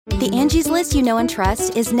The Angie's List you know and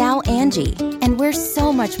trust is now Angie, and we're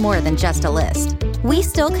so much more than just a list. We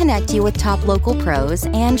still connect you with top local pros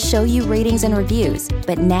and show you ratings and reviews,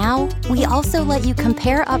 but now we also let you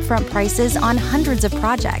compare upfront prices on hundreds of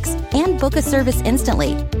projects and book a service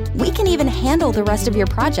instantly. We can even handle the rest of your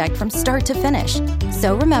project from start to finish.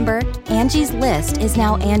 So remember, Angie's List is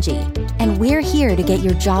now Angie, and we're here to get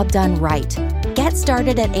your job done right. Get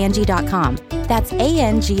started at Angie.com. That's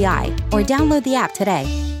ANGI, or download the app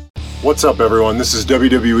today. What's up, everyone? This is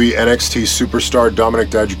WWE NXT superstar Dominic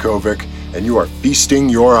Dijakovic, and you are feasting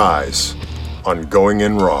your eyes on Going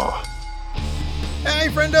In Raw. Hey,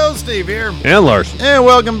 friendo, Steve here. And Larson. And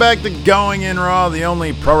welcome back to Going In Raw, the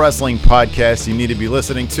only pro wrestling podcast you need to be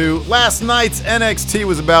listening to. Last night's NXT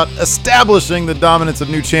was about establishing the dominance of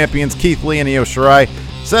new champions Keith Lee and Io Shirai,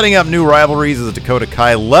 setting up new rivalries as Dakota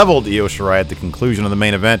Kai leveled Io Shirai at the conclusion of the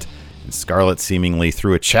main event, and Scarlett seemingly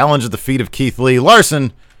threw a challenge at the feet of Keith Lee.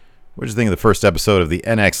 Larson, what did you think of the first episode of the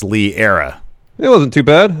NXT Lee era? It wasn't too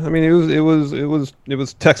bad. I mean, it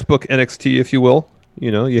was textbook NXT, if you will. You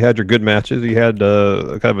know, you had your good matches. You had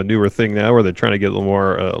kind of a newer thing now where they're trying to get a little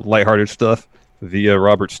more lighthearted stuff via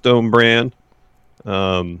Robert Stone brand.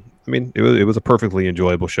 I mean, it was a perfectly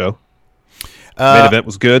enjoyable show. Main event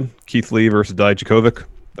was good. Keith Lee versus Dijakovic.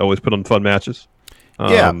 Always put on fun matches.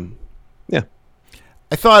 Yeah.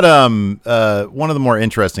 I thought one of the more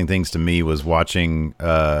interesting things to me was watching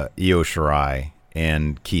Io Shirai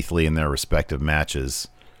and Keith Lee in their respective matches.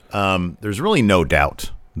 There's really no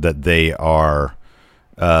doubt that they are,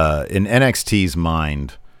 in NXT's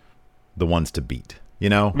mind, the ones to beat. You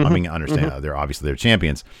know, I mean, I understand they're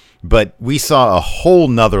champions, but we saw a whole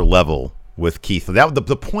nother level with Keith.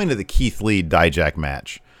 The point of the Keith Lee Dijak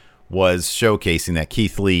match was showcasing that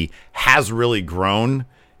Keith Lee has really grown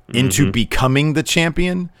into becoming the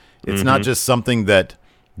champion. It's not just something that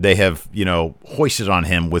they have, hoisted on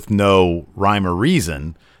him with no rhyme or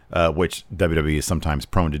reason, which WWE is sometimes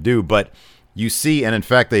prone to do. But you see, and in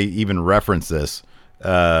fact, they even reference this,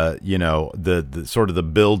 the sort of the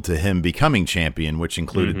build to him becoming champion, which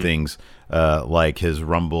included things like his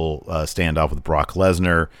Rumble standoff with Brock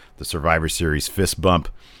Lesnar, the Survivor Series fist bump.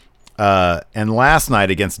 And last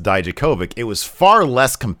night against Dijakovic, it was far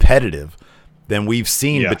less competitive than we've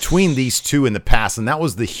seen between these two in the past. And that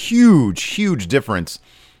was the huge difference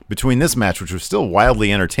between this match, which was still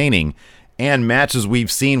wildly entertaining, and matches we've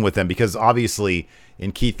seen with them. Because obviously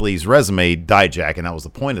in Keith Lee's resume, Dijak, and that was the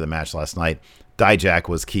point of the match last night, Dijak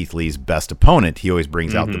was Keith Lee's best opponent. He always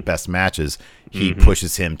brings out the best matches. He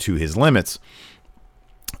pushes him to his limits.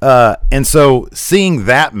 And so seeing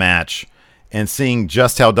that match and seeing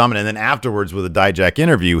just how dominant, and then afterwards with a Dijak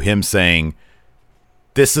interview, him saying,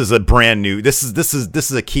 this is a brand new, this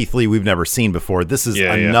is a Keith Lee we've never seen before. This is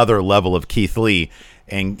another level of Keith Lee,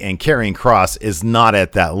 and Karrion Kross is not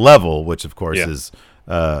at that level, which of course is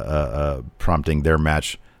prompting their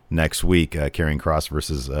match next week, Karrion Kross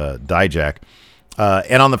versus Dijak.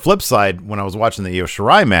 And on the flip side, when I was watching the Io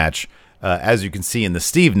Shirai match, as you can see in the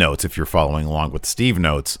Steve notes, if you're following along with Steve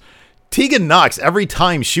notes, Tegan Nox, every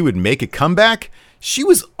time she would make a comeback, she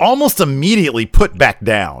was almost immediately put back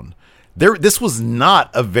down. This was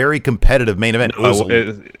not a very competitive main event.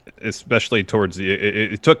 Especially towards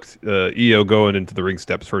it took Io going into the ring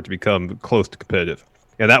steps for it to become close to competitive.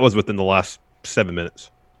 And that was within the last 7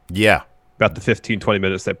 minutes. Yeah. About the 15-20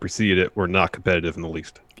 minutes that preceded it were not competitive in the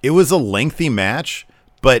least. It was a lengthy match,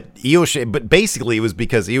 but basically it was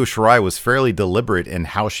because Io Shirai was fairly deliberate in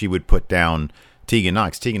how she would put down Tegan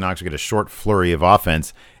Nox. Tegan Nox would get a short flurry of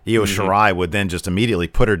offense. Io Shirai would then just immediately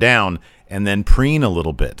put her down and then preen a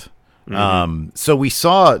little bit. So we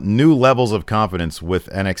saw new levels of confidence with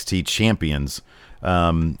NXT champions.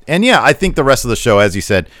 And yeah, I think the rest of the show, as you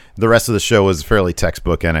said, the rest of the show was fairly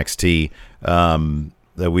textbook NXT.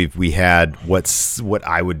 That we had what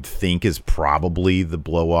I would think is probably the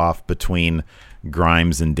blow off between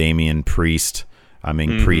Grimes and Damian Priest. I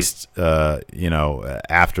mean, Priest,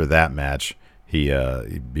 after that match, he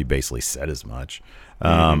basically said as much.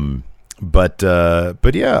 But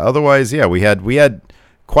yeah, otherwise, yeah, we had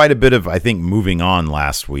quite a bit of, I think, moving on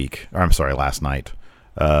last night.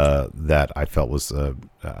 That I felt was that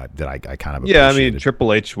I kind of appreciated. Yeah, I mean,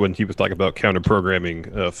 Triple H, when he was talking about counter programming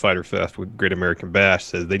Fyter Fest with Great American Bash,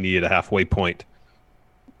 says they needed a halfway point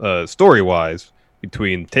story wise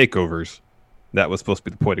between takeovers. That was supposed to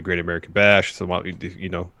be the point of Great American Bash. So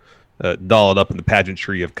doll it up in the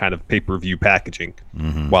pageantry of kind of pay-per-view packaging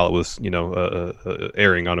while it was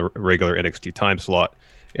airing on a regular NXT time slot.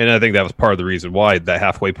 And I think that was part of the reason why that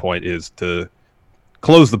halfway point is to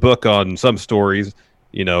close the book on some stories,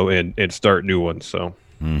 and start new ones. So,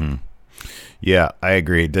 Yeah, I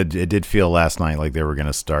agree. It did feel last night like they were going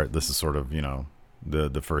to start. This is sort of,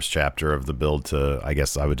 the first chapter of the build to, I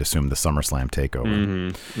guess I would assume, the SummerSlam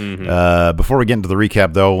takeover. Before we get into the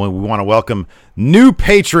recap, though, we want to welcome new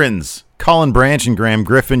patrons: Colin Branch and Graham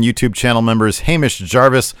Griffin, YouTube channel members Hamish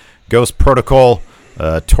Jarvis, Ghost Protocol,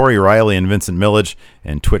 Tori Riley and Vincent Millage,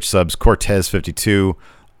 and Twitch subs Cortez52,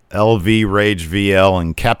 LV Rage VL,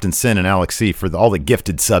 and Captain Sin and Alex C for all the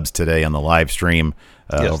gifted subs today on the live stream.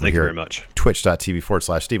 Yes, thank you very much.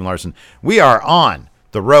 Twitch.tv/Stephen Larson. We are on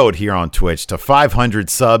the road here on Twitch to 500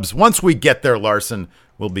 subs. Once we get there, Larson,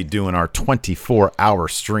 we'll be doing our 24-hour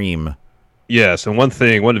stream. Yes, and one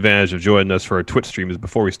advantage of joining us for our Twitch stream is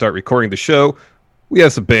before we start recording the show, we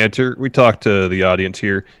have some banter. We talked to the audience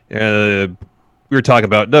here, and we were talking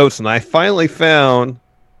about notes, and I finally found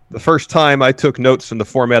the first time I took notes in the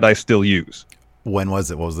format I still use. When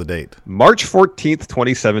was it? What was the date? March 14th,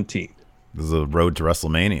 2017. This is the road to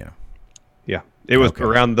WrestleMania. Yeah. It was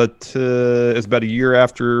around it's about a year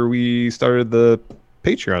after we started the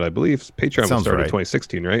Patreon, I believe. Patreon was started in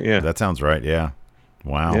 2016, right? Yeah. That sounds right, yeah.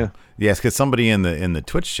 Wow. Yeah. Yes, because somebody in the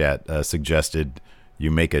Twitch chat suggested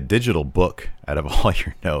you make a digital book out of all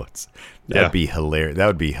your notes. That'd be hilarious.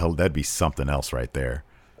 That'd be something else right there.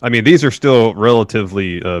 I mean, these are still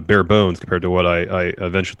relatively bare bones compared to what they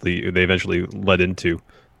eventually led into,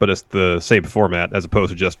 but it's the same format as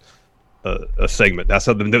opposed to just a segment. That's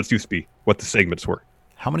how the notes used to be, what the segments were.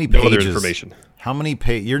 How many pages? No other information. How many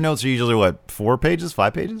pages? Your notes are usually what, 4 pages,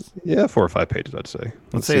 5 pages? Yeah, 4 or 5 pages, I'd say.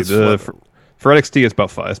 Let's say it's for NXT, it's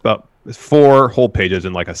about 5. It's 4 whole pages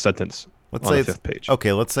in like a sentence. Let's say it's 5th page.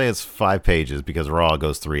 Okay, let's say it's 5 pages because Raw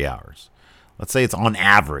goes 3 hours. Let's say it's on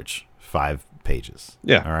average 5 pages.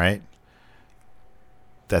 Yeah. All right.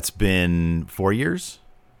 That's been 4 years?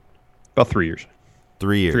 About 3 years.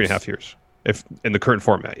 3 years. 3.5 years. If in the current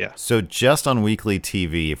format, yeah. So just on weekly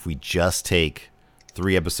TV, if we just take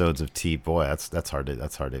 3 episodes of TV, boy, that's hard to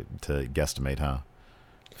guesstimate, huh?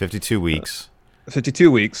 52 weeks. 52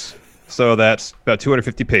 weeks. So that's about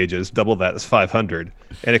 250 pages. Double that is 500.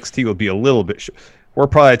 NXT will be a little bit. We're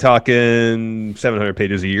probably talking 700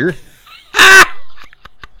 pages a year.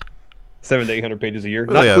 700 to 800 pages a year.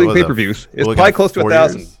 Not including pay-per-views. It's probably close to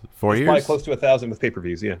 1,000. 4 years? Probably close to 1,000 with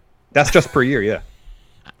pay-per-views. Yeah, that's just per year. Yeah.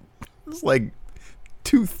 It's like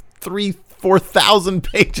 2,000, 3,000, 4,000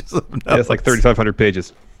 pages of notes. Yeah, it's like 3,500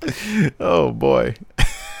 pages. Oh boy.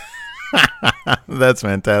 That's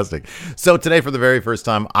fantastic. So today, for the very first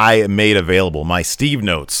time, I made available my Steve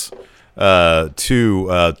Notes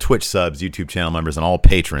to Twitch subs, YouTube channel members, and all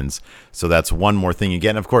patrons. So that's one more thing you get.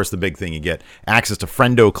 And of course, the big thing you get, access to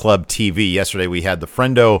Friendo Club TV. Yesterday, we had the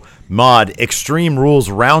Friendo Mod Extreme Rules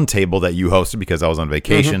Roundtable that you hosted because I was on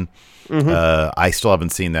vacation. I still haven't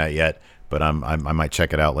seen that yet, but I might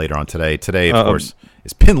check it out later on today. Today, of course,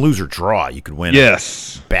 is Pin, Lose, or Draw. You could win a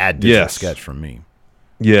bad digital sketch from me.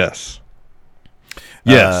 Yes.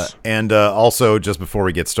 And also, just before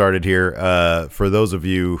we get started here, for those of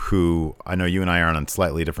you who, I know you and I are on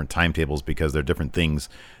slightly different timetables because they're different things,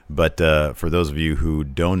 but for those of you who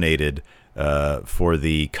donated for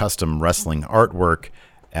the custom wrestling artwork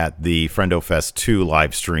at the Friendo Fest 2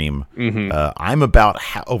 live stream, I'm about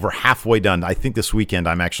over halfway done. I think this weekend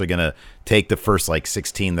I'm actually going to take the first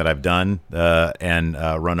 16 that I've done and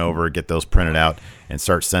run over, get those printed out, and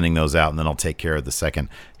start sending those out, and then I'll take care of the second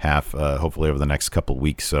half hopefully over the next couple of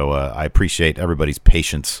weeks. So I appreciate everybody's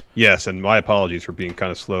patience. Yes, and my apologies for being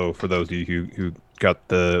kind of slow for those of you who got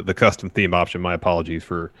the custom theme option. My apologies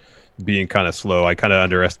for being kind of slow. I kind of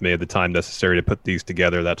underestimated the time necessary to put these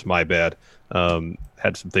together. That's my bad.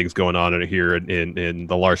 Had some things going on in here in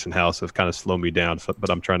the Larson house have kind of slowed me down. So, but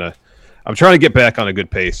I'm trying to get back on a good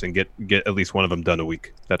pace and get at least one of them done a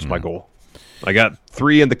week. That's my goal. I got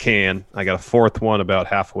 3 in the can. I got a 4th one about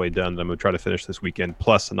halfway done that I'm going to try to finish this weekend,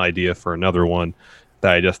 plus an idea for another one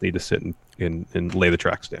that I just need to sit and lay the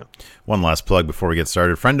tracks down. One last plug before we get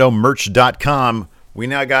started. FriendoMerch.com. We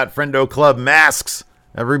now got Friendo Club masks.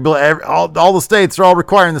 All the states are all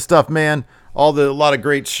requiring the stuff, man. A lot of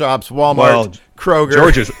great shops, Walmart,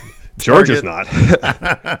 Kroger. Georgia's not.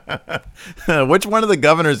 Which one of the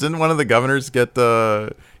governors? Didn't one of the governors get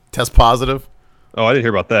test positive? Oh, I didn't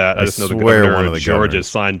hear about that. I just know the governor of Georgia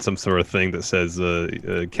signed some sort of thing that says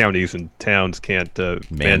counties and towns can't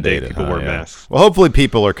mandate people wear masks. Well, hopefully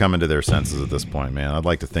people are coming to their senses at this point, man. I'd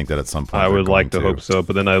like to think that at some point I would like to hope so,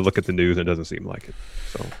 but then I look at the news and it doesn't seem like it.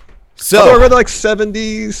 So I read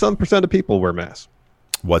 70% of people wear masks.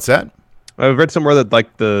 What's that? I've read somewhere that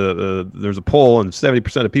there's a poll and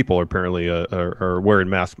 70% of people apparently are wearing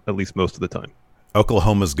masks at least most of the time.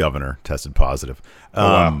 Oklahoma's governor tested positive.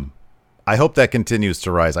 Wow. I hope that continues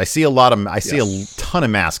to rise. I see a ton of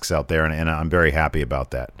masks out there, and I'm very happy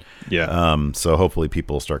about that. Yeah. So hopefully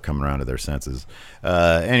people start coming around to their senses.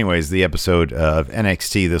 Anyways, the episode of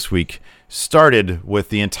NXT this week started with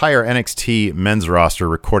the entire NXT men's roster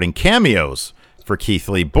recording cameos for Keith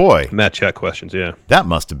Lee. Boy, Matt chat questions, yeah. that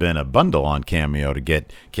must have been a bundle on Cameo to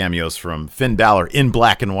get cameos from Finn Balor in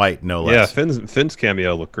black and white, no less. Yeah, Finn's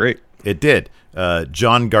cameo looked great. It did.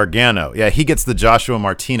 John Gargano. Yeah, he gets the Joshua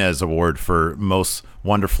Martinez Award for most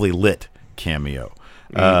wonderfully lit cameo.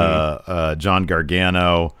 John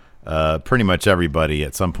Gargano, pretty much everybody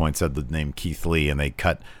at some point said the name Keith Lee, and they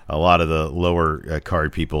cut a lot of the lower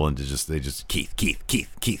card people into just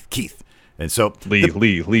Keith. And so Lee,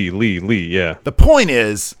 yeah. the point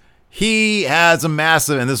is, he has a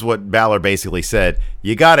massive, and this is what Balor basically said,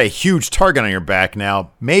 you got a huge target on your back now,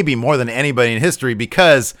 maybe more than anybody in history,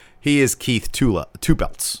 because he is Keith Two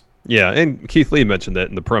Belts. Yeah, and Keith Lee mentioned that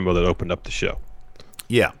in the promo that opened up the show.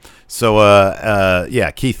 Yeah. So,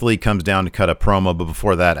 Keith Lee comes down to cut a promo, but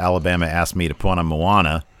before that, Alabama asked me to put on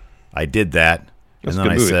Moana. I did that, That's and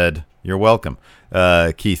then a I good movie. said, you're welcome.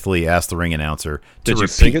 Keith Lee asked the ring announcer to Did you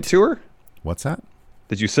repeat. sing it to her? What's that?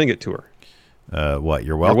 Did you sing it to her? What?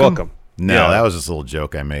 You're welcome. You're welcome. No, Yeah. that was just a little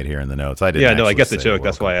joke I made here in the notes. I didn't. Yeah, no, I actually get the say joke.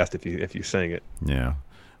 That's welcome. why I asked if you sang it. Yeah.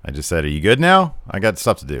 I just said, are you good now? I got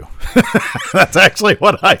stuff to do. That's actually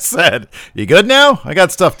what I said. You good now? I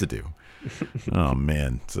got stuff to do. Oh,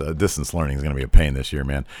 man. Distance learning is going to be a pain this year,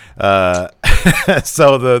 man.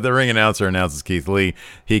 So the ring announcer announces Keith Lee.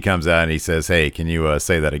 He comes out and he says, hey, can you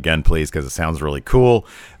say that again, please, because it sounds really cool.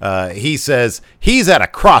 He says he's at a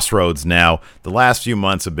crossroads now. The last few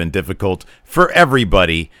months have been difficult for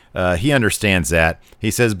everybody. He understands that.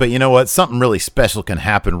 He says, but you know what? Something really special can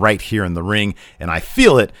happen right here in the ring, and I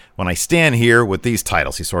feel it when I stand here with these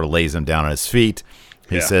titles. He sort of lays them down on his feet.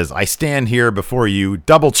 He says, I stand here before you,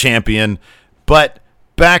 double champion, but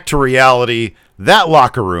back to reality. That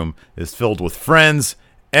locker room is filled with friends,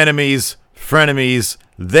 enemies, frenemies.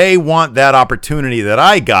 They want that opportunity that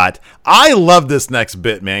I got. I love this next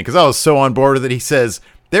bit, man, because I was so on board with it. He says,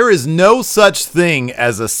 there is no such thing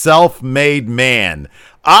as a self-made man.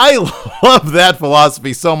 I love that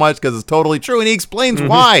philosophy so much because it's totally true, and he explains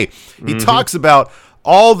why. He talks about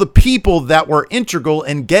all the people that were integral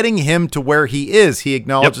in getting him to where he is. He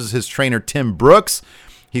acknowledges his trainer, Tim Brooks.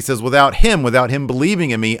 He says, without him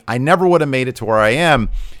believing in me, I never would have made it to where I am.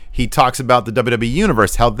 He talks about the WWE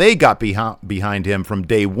Universe, how they got behind him from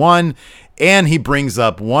day one. And he brings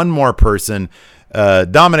up one more person,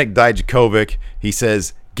 Dominik Dijakovic. He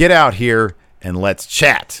says, get out here and let's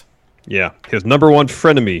chat. Yeah, his number one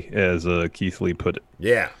frenemy, as Keith Lee put it.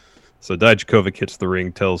 Yeah. So Dijakovic hits the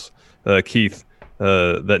ring, tells Keith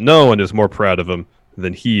that no one is more proud of him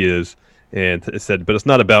than he is, and said, but it's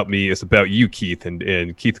not about me, it's about you, Keith.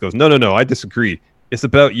 And Keith goes, no, I disagree. It's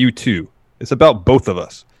about you too. It's about both of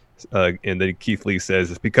us. And then Keith Lee says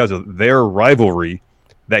it's because of their rivalry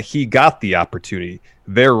that he got the opportunity.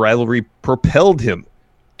 Their rivalry propelled him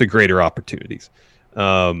to greater opportunities.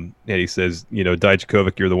 And he says,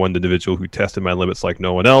 Dijakovic, you're the one individual who tested my limits like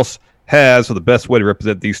no one else has. So the best way to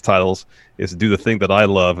represent these titles is to do the thing that I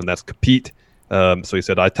love, and that's compete. So he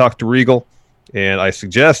said, I talked to Regal, and I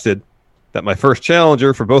suggested that my first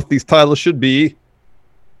challenger for both these titles should be,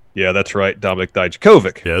 yeah, that's right, Dominik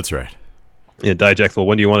Dijakovic. Yeah, that's right. And Dijak's, well,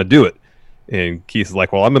 when do you want to do it? And Keith is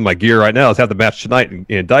like, well, I'm in my gear right now. Let's have the match tonight. And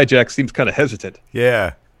Dijak seems kind of hesitant.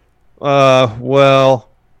 Yeah. Well,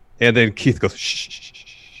 and then Keith goes,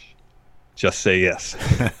 shh. Just say yes.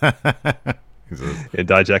 And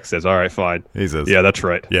Dijak says, all right, fine. He says, yeah, that's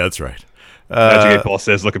right. Yeah, that's right. Magic 8 Ball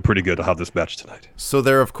says, looking pretty good. I'll have this match tonight. So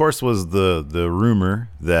there, of course, was the rumor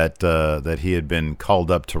that he had been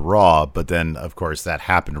called up to Raw, but then, of course, that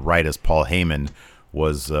happened right as Paul Heyman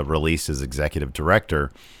was released as executive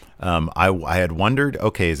director. I had wondered,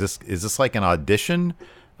 okay, is this like an audition,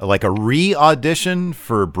 like a re-audition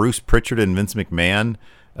for Bruce Pritchard and Vince McMahon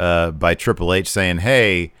by Triple H saying,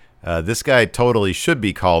 hey, this guy totally should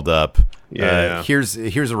be called up. Yeah. Here's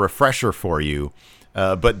a refresher for you.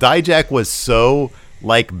 But Dijak was so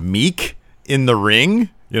like meek in the ring,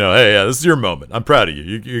 hey, yeah, this is your moment. I'm proud of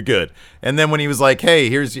you. You're good. And then when he was like, hey,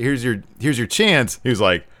 here's your chance, he was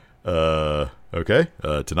like, okay,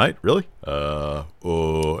 tonight, really?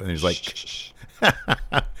 And he's like, yeah,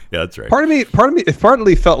 that's right. Part of me, it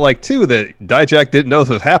partly felt like too that Dijak didn't know this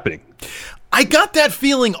was happening. I got that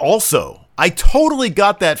feeling also. I totally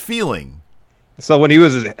got that feeling. So when he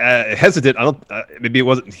was hesitant, maybe it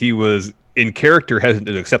wasn't he was in character hesitant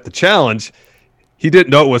to accept the challenge. he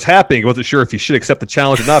didn't know it was happening. He wasn't sure if he should accept the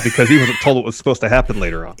challenge or not because he wasn't told what was supposed to happen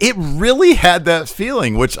later on. It really had that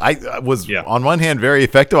feeling, which I was on one hand very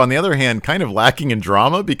effective, on the other hand kind of lacking in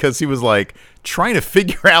drama because he was like trying to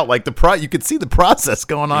figure out like you could see the process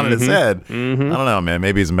going on in his head. Mm-hmm. I don't know, man.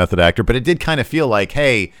 Maybe he's a method actor, but it did kind of feel like,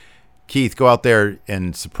 hey, Keith, go out there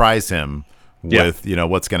and surprise him with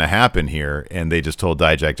what's going to happen here, and they just told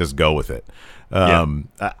Dijak just go with it.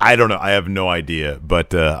 I don't know. I have no idea,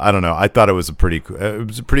 but I don't know. I thought it was a pretty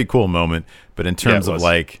cool moment. But in terms of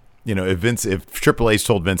like, if Triple H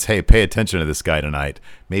told Vince, hey, pay attention to this guy tonight,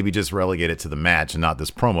 maybe just relegate it to the match and not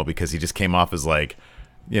this promo because he just came off as like,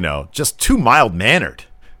 just too mild mannered.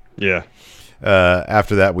 Yeah.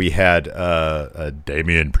 After that, we had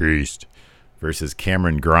Damian Priest versus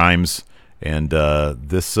Cameron Grimes, and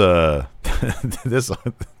this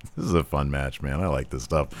is a fun match, man. I like this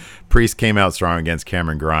stuff. Priest came out strong against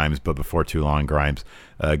Cameron Grimes, but before too long, Grimes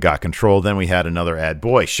got control. Then we had another ad.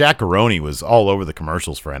 Boy, Shaq-a-Roni was all over the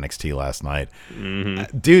commercials for NXT last night.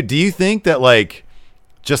 Mm-hmm. Dude, do you think that like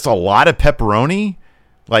just a lot of pepperoni,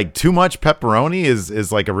 like too much pepperoni,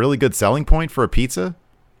 is like a really good selling point for a pizza?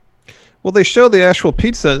 Well, they show the actual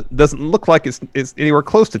pizza doesn't look like it's anywhere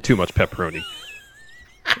close to too much pepperoni.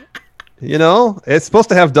 It's supposed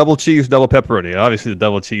to have double cheese, double pepperoni. Obviously, the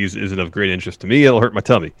double cheese isn't of great interest to me. It'll hurt my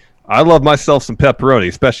tummy. I love myself some pepperoni,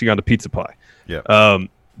 especially on a pizza pie. Yeah.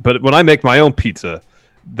 But when I make my own pizza,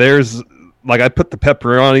 there's like I put the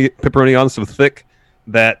pepperoni on so thick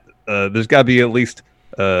that there's got to be at least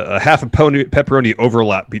a half a pepperoni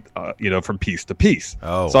overlap, from piece to piece.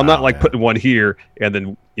 Oh, so I'm not like putting one here and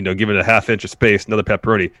then giving it a half inch of space, another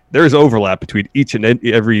pepperoni. There's overlap between each and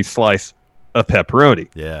every slice of pepperoni.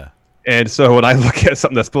 Yeah. And so when I look at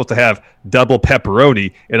something that's supposed to have double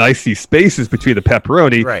pepperoni and I see spaces between the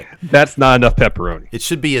pepperoni, right, that's not enough pepperoni. It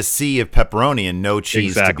should be a sea of pepperoni and no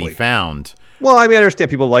cheese to be found. Well, I understand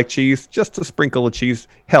people like cheese, just a sprinkle of cheese.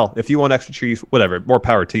 Hell, if you want extra cheese, whatever, more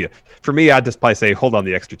power to you. For me, I'd just probably say, hold on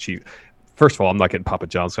the extra cheese. First of all, I'm not getting Papa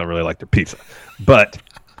John's, so I don't really like their pizza. But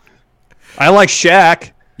I like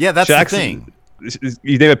Shaq. Yeah, that's Shaq's, the thing.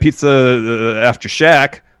 You name a pizza after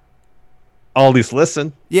Shaq, I'll at least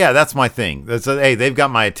listen. Yeah, that's my thing. Hey, they've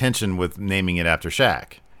got my attention with naming it after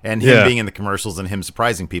Shaq. And him being in the commercials and him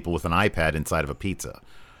surprising people with an iPad inside of a pizza.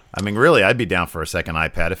 I mean, really, I'd be down for a second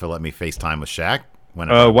iPad if it let me FaceTime with Shaq.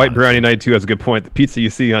 White Brownie 92 has a good point. The pizza you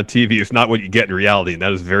see on TV is not what you get in reality, and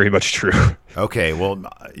that is very much true. Okay, well,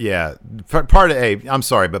 yeah. Part of I'm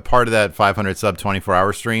sorry, but part of that 500 sub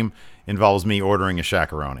 24-hour stream involves me ordering a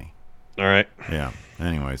Shaq-a-Roni. All right. Yeah.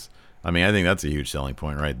 Anyways, I mean, I think that's a huge selling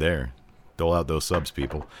point right there. Dole out those subs,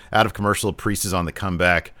 people. Out of commercial, Priest is on the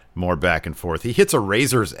comeback. More back and forth. He hits a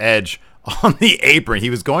razor's edge on the apron. He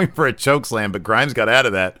was going for a chokeslam, but Grimes got out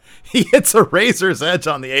of that. He hits a razor's edge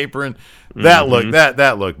on the apron. That looked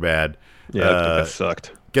bad. Yeah, that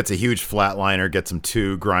sucked. Gets a huge flatliner, gets him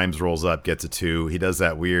 2. Grimes rolls up, gets a 2. He does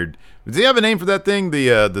that weird. Does he have a name for that thing?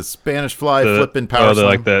 The Spanish fly flipping power slam?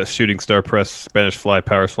 Like the shooting star press Spanish fly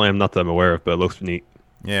power slam. Not that I'm aware of, but it looks neat.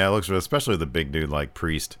 Yeah, it looks real, especially with a big dude like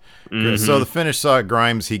Priest. Mm-hmm. So the finish saw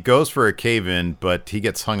Grimes. He goes for a cave-in, but he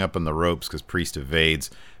gets hung up on the ropes because Priest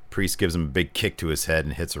evades. Priest gives him a big kick to his head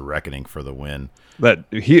and hits a reckoning for the win.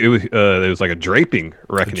 It was like a draping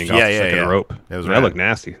reckoning off the second rope. That looked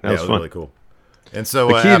nasty. That was fun. Really cool. And so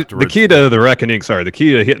the key to the reckoning, the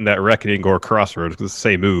key to hitting that reckoning or crossroads, because it's the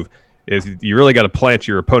same move, is you really got to plant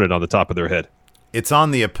your opponent on the top of their head. It's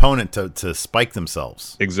on the opponent to spike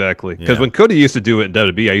themselves. Exactly. Because when Cody used to do it in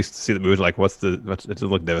WWE, I used to see the moves like, it doesn't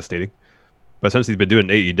look devastating. But since he's been doing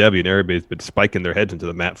AEW and everybody's been spiking their heads into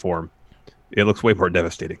the mat form, it looks way more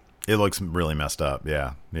devastating. It looks really messed up.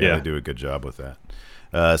 Yeah. They do a good job with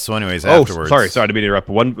that. So anyways, afterwards. Sorry to be interrupt.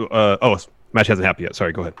 Match hasn't happened yet.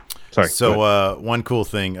 Sorry, go ahead. Sorry. So one cool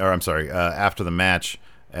thing, after the match,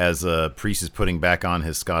 as Priest is putting back on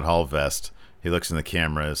his Scott Hall vest, he looks in the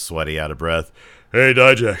camera, sweaty, out of breath. Hey,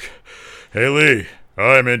 Dijak. Hey, Lee.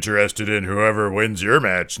 I'm interested in whoever wins your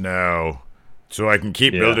match now, so I can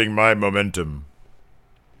keep building my momentum.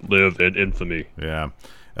 Live in infamy. Yeah.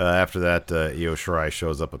 After that, Io Shirai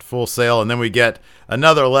shows up at Full Sail, and then we get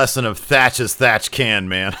another lesson of Thatch as Thatch can,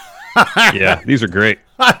 man. Yeah, these are great.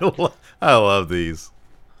 I love these.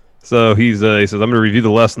 So he says, I'm going to review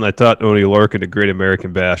the lesson I taught Oni Lorcan at Great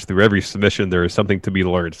American Bash. Through every submission, there is something to be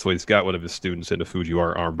learned. So he's got one of his students in the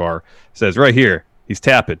Fujiwara armbar. Says right here, he's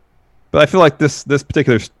tapping. But I feel like this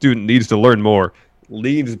particular student needs to learn more.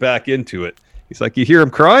 Leans back into it. He's like, you hear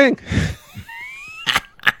him crying?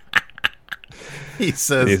 He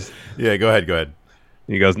says, go ahead.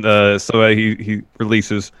 He goes, he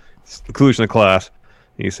releases, conclusion of class.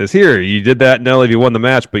 He says, "Here, you did that. Not only have you won the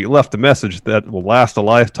match, but you left a message that will last a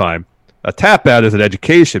lifetime. A tap out is an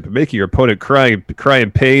education, but making your opponent cry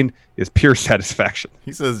in pain is pure satisfaction."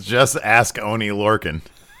 He says, "Just ask Oni Lorcan."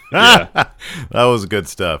 Yeah. That was good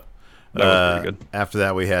stuff. That was pretty good. After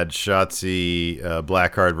that, we had Shotzi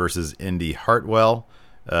Blackheart versus Indy Hartwell.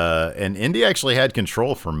 And Indy actually had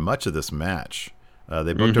control for much of this match.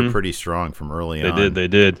 They booked her pretty strong from early on. They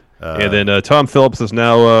did. And then Tom Phillips is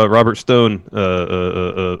now a Robert Stone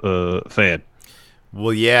fan.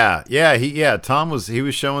 Well, yeah. Tom was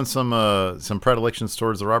showing some predilections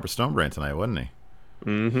towards the Robert Stone brand tonight, wasn't he?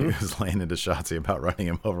 Mm-hmm. He was laying into Shotzi about running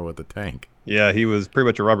him over with the tank. Yeah, he was pretty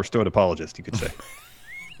much a Robert Stone apologist, you could say.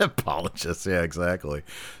 Apologist, yeah, exactly.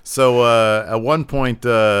 So at one point,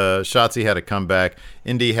 Shotzi had a comeback.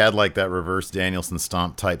 Indy had like that reverse Danielson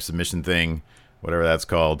stomp type submission thing, whatever that's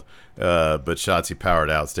called. But Shotzi powered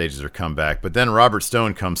out, stages her comeback. But then Robert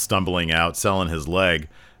Stone comes stumbling out, selling his leg,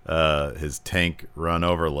 his tank run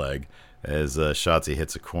over leg, as Shotzi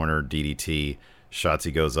hits a corner DDT.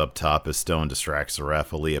 Shotzi goes up top as Stone distracts the ref.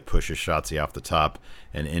 Aaliyah pushes Shotzi off the top,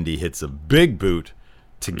 and Indy hits a big boot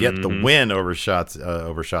to get the win over Shotzi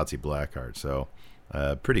Blackheart. So,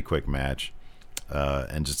 pretty quick match,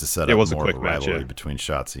 and just to set up more of a rivalry between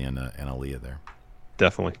Shotzi and Aaliyah there.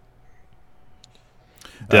 Definitely.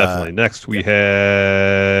 Next, we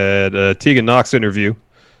had a Tegan Knox interview.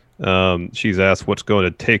 She's asked what's it going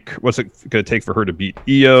to take for her to beat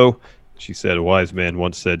Io. She said, "A wise man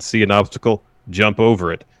once said, see an obstacle, jump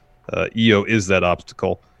over it. Io is that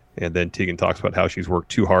obstacle." And then Tegan talks about how she's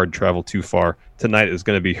worked too hard, traveled too far. Tonight is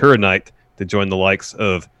going to be her night to join the likes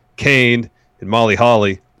of Kane and Molly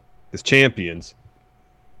Holly as champions.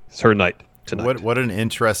 It's her night tonight. What an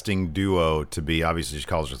interesting duo to be. Obviously, she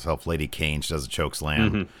calls herself Lady Kane. She does a choke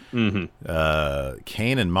slam.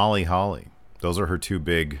 Kane and Molly Holly. Those are her two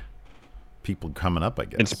big people coming up, I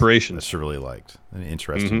guess. Inspirations. That she really liked. An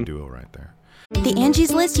interesting duo right there. The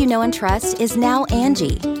Angie's List you know and trust is now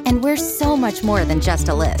Angie, and we're so much more than just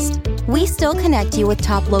a list. We still connect you with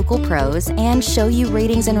top local pros and show you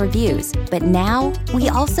ratings and reviews, but now we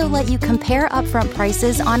also let you compare upfront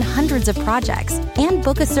prices on hundreds of projects and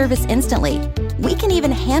book a service instantly. We can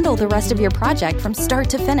even handle the rest of your project from start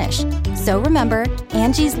to finish. So remember,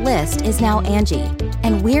 Angie's List is now Angie,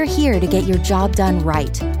 and we're here to get your job done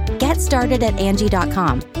right. Get started at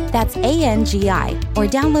Angie.com. That's ANGI, or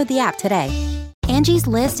download the app today. Angie's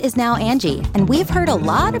List is now Angie, and we've heard a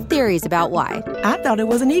lot of theories about why. I thought it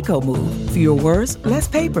was an eco move. Fewer words, less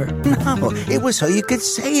paper. No, it was so you could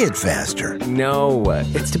say it faster. No,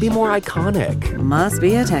 it's to be more iconic. Must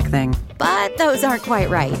be a tech thing. But those aren't quite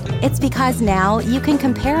right. It's because now you can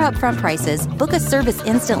compare upfront prices, book a service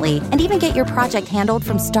instantly, and even get your project handled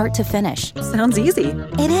from start to finish. Sounds easy.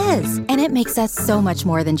 It is, and it makes us so much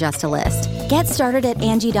more than just a list. Get started at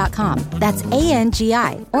Angie.com. That's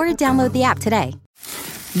ANGI, or download the app today.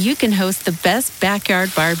 You can host the best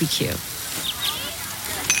backyard barbecue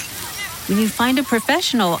when you find a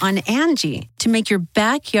professional on Angie to make your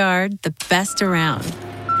backyard the best around.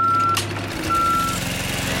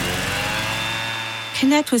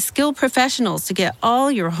 Connect with skilled professionals to get all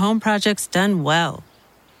your home projects done well.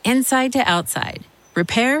 Inside to outside,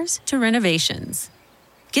 repairs to renovations.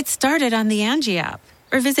 Get started on the Angie app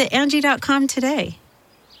or visit Angie.com today.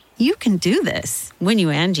 You can do this when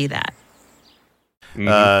you Angie that.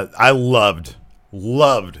 I loved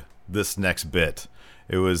this next bit.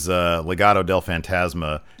 It was Legado del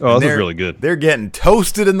Fantasma. Oh, this is really good. They're getting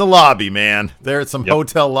toasted in the lobby, man. They're at some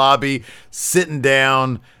hotel lobby, sitting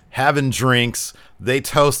down, having drinks. They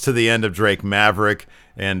toast to the end of Drake Maverick.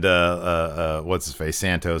 And what's his face?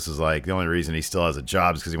 Santos is like, the only reason he still has a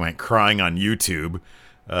job is because he went crying on YouTube.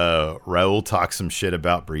 Raul talks some shit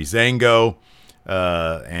about Breezango.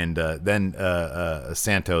 And then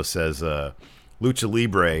Santos says, Lucha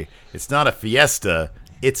Libre, it's not a fiesta,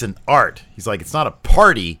 it's an art. He's like, it's not a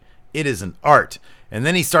party, it is an art. And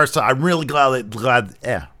then he starts to, I'm really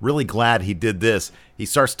glad he did this. He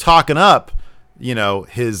starts talking up,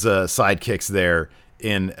 his sidekicks there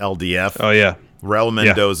in LDF. Oh, yeah. Raul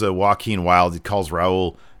Mendoza, Joaquin Wilde. He calls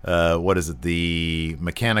Raul, the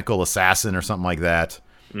mechanical assassin or something like that.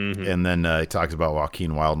 Mm-hmm. And then he talks about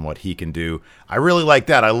Joaquin Wilde and what he can do. I really like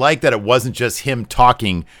that. I like that it wasn't just him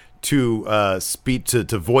talking to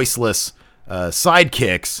voiceless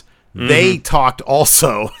sidekicks. Mm-hmm. They talked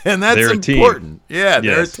also, and that's important. Yeah,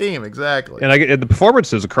 they're a team, exactly. And the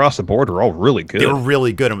performances across the board were all really good. They were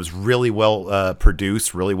really good. It was really well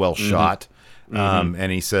produced, really well shot.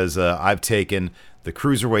 And he says, I've taken the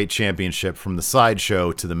Cruiserweight Championship from the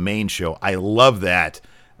sideshow to the main show. I love that.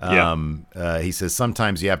 He says,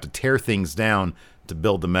 sometimes you have to tear things down to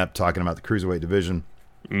build them up, talking about the Cruiserweight division.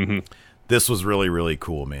 This was really, really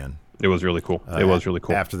cool, man. It was really cool. It was really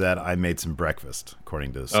cool. After that, I made some breakfast,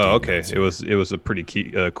 according to Steve. Oh, okay. It was a pretty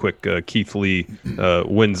quick Keith Lee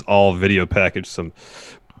wins all video package. Some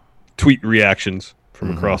tweet reactions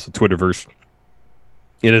from across the Twitterverse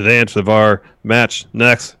in advance of our match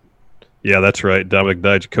next. Yeah, that's right. Dominik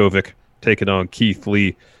Dijakovic taking on Keith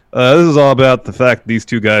Lee. This is all about the fact these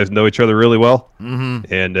two guys know each other really well.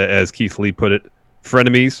 Mm-hmm. And as Keith Lee put it,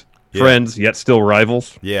 frenemies, friends, yet still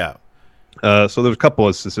rivals. Yeah. So there's a couple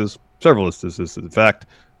instances, several instances, in fact,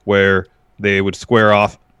 where they would square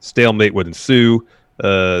off, stalemate would ensue.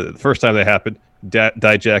 The first time that happened,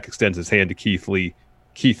 Dijak extends his hand to Keith Lee.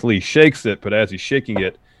 Keith Lee shakes it, but as he's shaking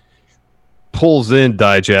it, pulls in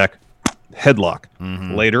Dijak, headlock.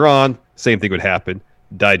 Mm-hmm. Later on, same thing would happen.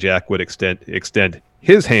 Dijak would extend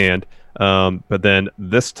his hand, but then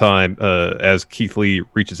this time, as Keith Lee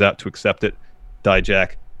reaches out to accept it,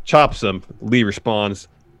 Dijak chops him. Lee responds,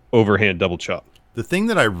 overhand double chop. The thing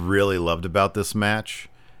that I really loved about this match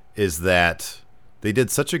is that they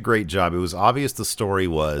did such a great job. It was obvious the story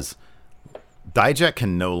was Dijak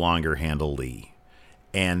can no longer handle Lee.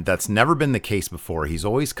 And that's never been the case before. He's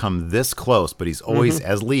always come this close, but he's always,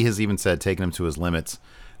 as Lee has even said, taken him to his limits.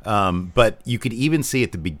 But you could even see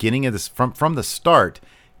at the beginning of this, from the start,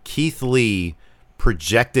 Keith Lee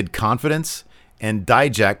projected confidence and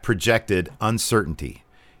Dijak projected uncertainty.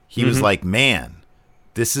 He was like, man,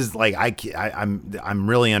 this is like I'm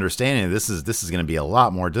really understanding this is going to be a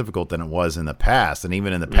lot more difficult than it was in the past. And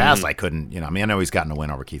even in the past, I couldn't, I mean, I know he's gotten a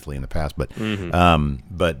win over Keith Lee in the past, but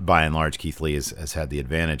by and large, Keith Lee has had the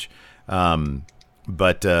advantage.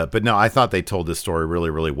 But no, I thought they told this story really,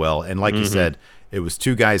 really well. And like you said, it was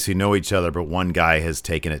two guys who know each other, but one guy has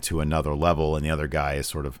taken it to another level, and the other guy is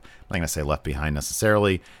sort of, I'm not going to say left behind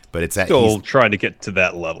necessarily, but it's still trying to get to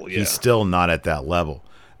that level. Yeah, he's still not at that level.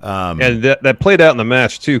 And that played out in the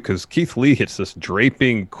match too, because Keith Lee hits this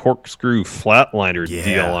draping corkscrew flatliner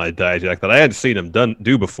deal on Dijak that I hadn't seen him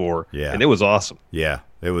do before. Yeah, and it was awesome. Yeah,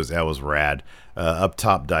 that was rad. Up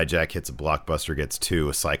top, Dijak hits a blockbuster, gets 2.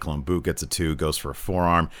 A cyclone boot gets a 2, goes for a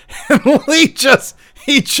forearm. And Lee just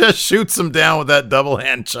shoots him down with that double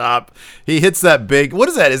hand chop. He hits that big. What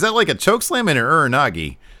is that? Is that like a chokeslam in an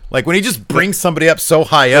uranagi? Like when he just brings somebody up so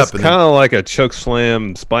high up. It's kind of like a choke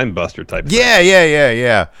slam spine buster type thing.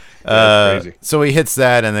 Yeah. Crazy. So he hits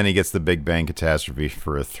that, and then he gets the Big Bang Catastrophe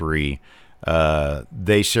for a 3.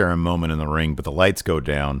 They share a moment in the ring, but the lights go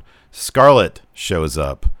down. Scarlett shows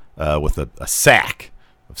up with a sack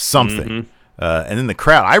of something. And then the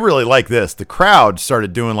crowd, I really like this. The crowd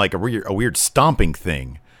started doing like a weird stomping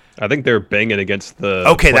thing. I think they're banging against the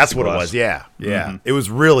Okay, that's what it was. Yeah. It was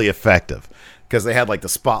really effective because they had like the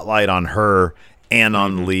spotlight on her and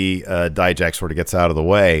on Lee. Dijak sort of gets out of the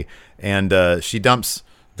way, and she dumps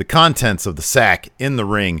the contents of the sack in the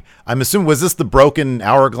ring. I'm assuming, was this the broken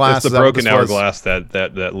hourglass? It's the broken hourglass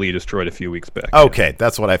that Lee destroyed a few weeks back. Okay,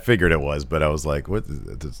 that's what I figured it was, but I was like, what?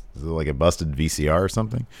 Is it like a busted VCR or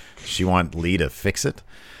something? Does she want Lee to fix it?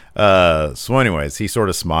 So anyways, he sort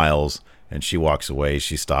of smiles, and she walks away.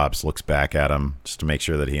 She stops, looks back at him just to make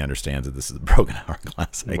sure that he understands that this is a broken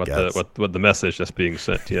hourglass, I guess. What the message that's being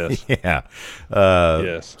sent, yes. Yeah.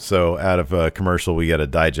 Yes. So out of a commercial, we get a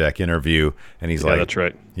Dijak interview, and he's like, that's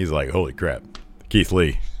right. He's like, holy crap, Keith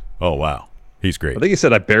Lee. Oh, wow. He's great. I think he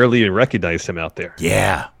said I barely even recognized him out there.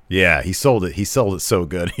 Yeah. He sold it. He sold it so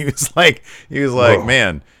good. He was like,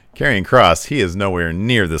 man, Karrion Kross, he is nowhere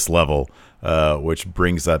near this level, which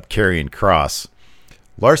brings up Karrion Kross.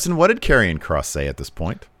 Larson, what did Karrion Kross say at this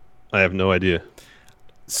point? I have no idea.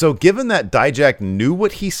 So given that Dijak knew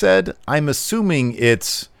what he said, I'm assuming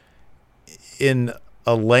it's in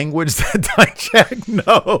a language that Dijak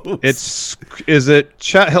knows.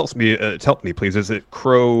 Chat help me please. Is it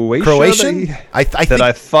Croatian? I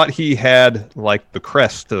thought he had like the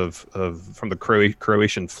crest from the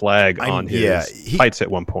Croatian flag on his tights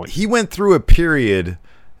at one point. He went through a period.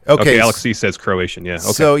 Okay, Alex C says Croatian, yeah.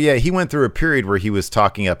 Okay. So, he went through a period where he was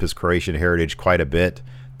talking up his Croatian heritage quite a bit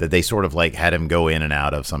that they sort of like had him go in and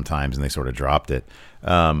out of sometimes, and they sort of dropped it.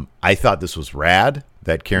 I thought this was rad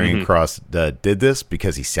that Karrion Kross did this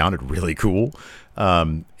because he sounded really cool.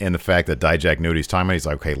 And the fact that Dijak knew what he's talking about, he's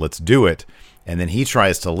like, okay, let's do it. And then he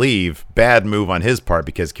tries to leave. Bad move on his part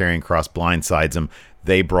because Karrion Kross blindsides him.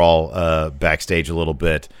 They brawl backstage a little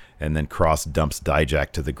bit, and then Kross dumps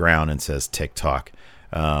Dijak to the ground and says tick-tock.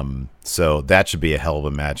 So that should be a hell of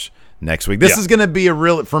a match next week. This is going to be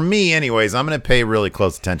for me anyways, I'm going to pay really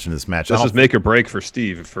close attention to this match. This is make or break for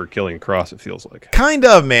Steve for killing Kross, it feels like. Kind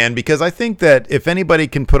of, man, because I think that if anybody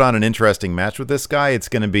can put on an interesting match with this guy, it's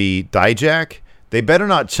going to be Dijak. They better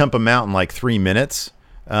not chump him out in like 3 minutes.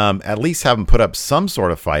 at least have him put up some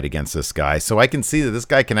sort of fight against this guy, so I can see that this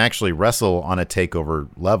guy can actually wrestle on a takeover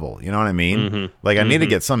level. You know what I mean? Mm-hmm. Like, I need to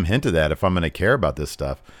get some hint of that if I'm going to care about this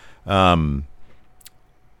stuff. And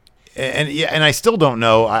I still don't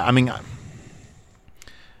know. I mean,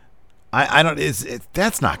 I don't.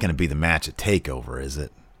 That's not going to be the match at Takeover, is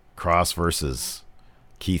it? Cross versus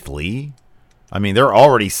Keith Lee. I mean, they're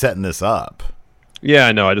already setting this up. Yeah,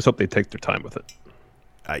 I know. I just hope they take their time with it.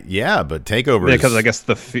 Yeah, but Takeover. Yeah, because I guess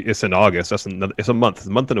it's in August. It's a month. It's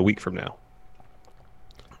a month and a week from now.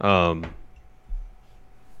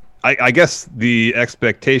 I guess the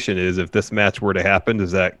expectation is, if this match were to happen,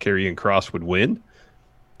 is that Karrion Kross would win.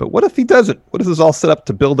 But what if he doesn't? What if this is all set up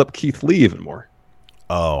to build up Keith Lee even more?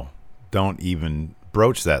 Oh, don't even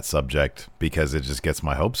broach that subject, because it just gets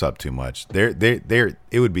my hopes up too much.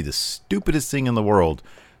 It would be the stupidest thing in the world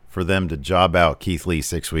for them to job out Keith Lee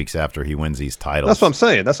 6 weeks after he wins these titles. That's what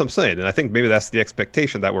I'm saying. And I think maybe that's the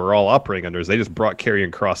expectation that we're all operating under, is they just brought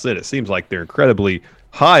Karrion Kross in. It seems like they're incredibly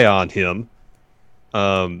high on him,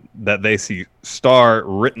 that they see star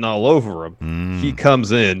written all over him. He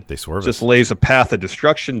comes in, just lays a path of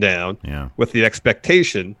destruction down with the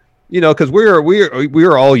expectation, because we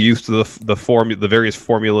are all used to the various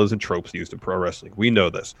formulas and tropes used in pro wrestling. We know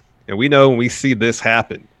this. And we know when we see this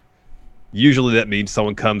happen, usually that means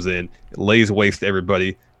someone comes in, lays waste to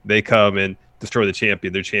everybody. They come in, destroy the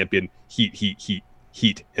champion. Their champion,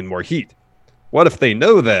 heat, and more heat. What if they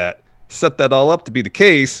know that, set that all up to be the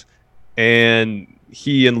case, and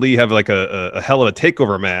he and Lee have like a hell of a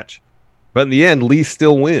takeover match, but in the end, Lee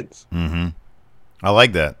still wins? Mm-hmm. I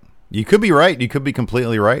like that. You could be right. You could be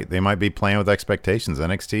completely right. They might be playing with expectations.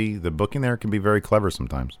 NXT, the booking there can be very clever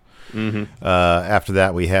sometimes. Mm-hmm. After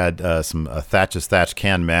that, we had some Thatch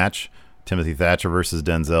Can match. Timothy Thatcher versus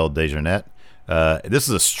Denzel Dejournette. This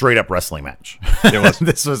is a straight up wrestling match. It was.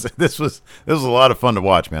 this was a lot of fun to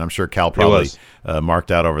watch, man. I'm sure Cal probably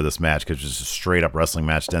marked out over this match because it was a straight up wrestling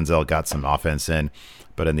match. Denzel got some offense in,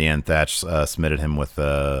 but in the end, Thatch submitted him with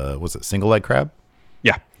was it single leg crab?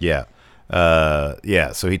 Yeah.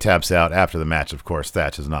 So he taps out after the match. Of course,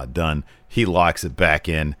 Thatch is not done. He locks it back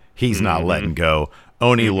in. He's not letting go.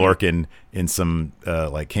 Oni Lorcan in some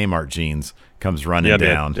like Kmart jeans comes running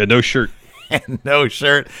down. And no shirt. And no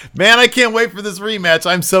shirt. Man, I can't wait for this rematch.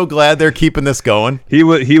 I'm so glad they're keeping this going. He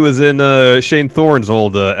was in Shane Thorne's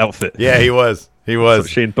old outfit. Yeah, he was. So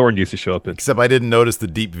Shane Thorne used to show up in. Except I didn't notice the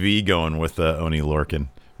deep V going with Oni Lorcan.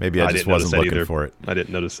 Maybe I just wasn't looking for it. I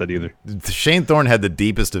didn't notice that either. Shane Thorne had the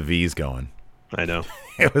deepest of V's going. I know.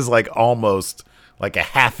 It was like almost like a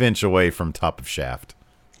half inch away from top of shaft.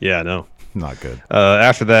 Yeah, I know. Not good.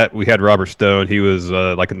 After that, we had Robert Stone. He was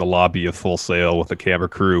like in the lobby of Full Sail with the camera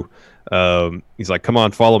crew. He's like, "Come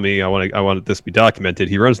on, follow me. I want this to be documented."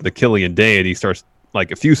 He runs into Killian Dane. He starts like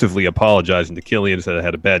effusively apologizing to Killian. Said, "I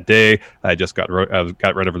had a bad day. I just got run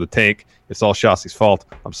over the tank. It's all Shassi's fault.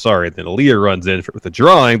 I'm sorry." And then Aaliyah runs in with a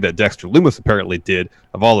drawing that Dexter Lumis apparently did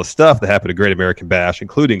of all the stuff that happened at Great American Bash,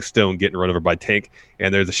 including Stone getting run over by Tank.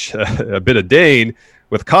 And there's a bit of Dane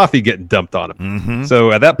with coffee getting dumped on him. Mm-hmm.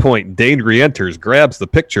 So at that point, Dane re-enters, grabs the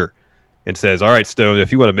picture, and says, "All right, Stone,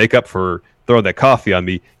 if you want to make up for throwing that coffee on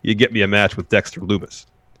me, you get me a match with Dexter Lumis."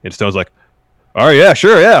 And Stone's like, "All right, yeah,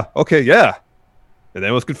 sure, yeah, okay, yeah." And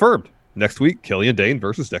then it was confirmed. Next week, Killian Dane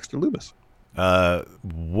versus Dexter Lumis.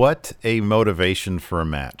 What a motivation for a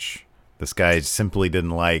match. This guy simply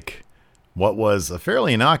didn't like what was a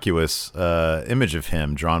fairly innocuous image of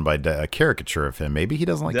him drawn by a caricature of him. Maybe he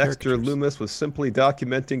doesn't like Dexter caricatures. Lumis was simply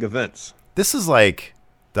documenting events. This is like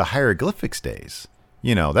the hieroglyphics days.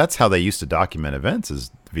 That's how they used to document events,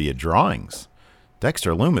 is via drawings.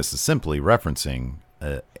 Dexter Lumis is simply referencing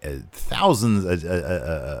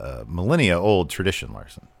millennia old tradition,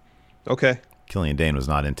 Larson. Okay. Killian Dane was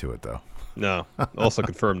not into it, though. No. Also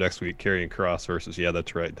confirmed next week, Karrion Kross versus,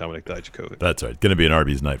 that's right, Dominik Dijakovic. That's right. Going to be an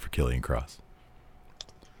Arby's night for Killian Kross.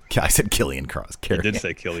 I said Killian Kross. I did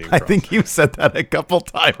say Killian Kross. I think you said that a couple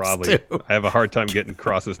times, probably. Too. I have a hard time getting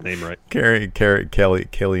Kross's name right. Killian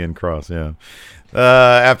Kross, yeah.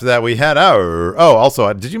 After that, we had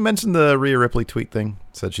also, did you mention the Rhea Ripley tweet thing?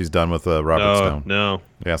 Said she's done with Robert Stone. No.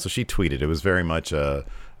 Yeah, so she tweeted. It was very much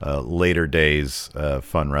later days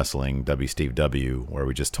fun wrestling, Steve W, where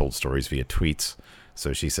we just told stories via tweets.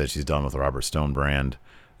 So she said she's done with the Robert Stone brand.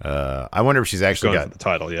 I wonder if she's actually got the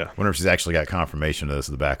title. Yeah. Wonder if she's actually got confirmation of this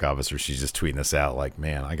in the back office, or she's just tweeting this out. Like,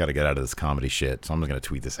 man, I got to get out of this comedy shit, so I'm just gonna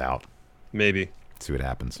tweet this out. Maybe. See what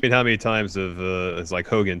happens. I mean, how many times has like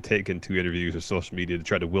Hogan taken 2 interviews or social media to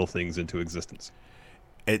try to will things into existence?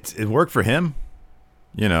 It worked for him.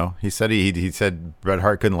 He said he said Bret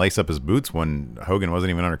Hart couldn't lace up his boots when Hogan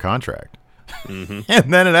wasn't even under contract. and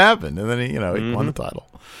then it happened, and then he won the title.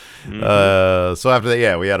 So after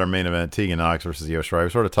that, we had our main event: Tegan Nox versus Io Shirai. We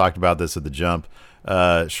sort of talked about this at the jump.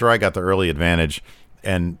 Shirai got the early advantage,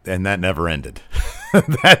 and that never ended.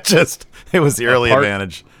 It was the early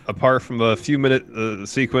advantage. Apart from a few minute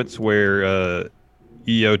sequence where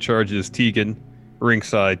Io charges Tegan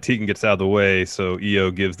ringside, Tegan gets out of the way, so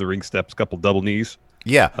Io gives the ring steps a couple double knees.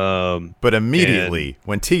 Yeah, but immediately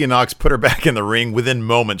when Tegan Nox put her back in the ring, within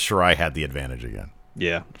moments, Shirai had the advantage again.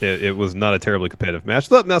 Yeah, it was not a terribly competitive match.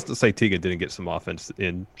 That's not to say Tegan didn't get some offense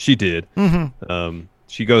in. She did. Mm-hmm.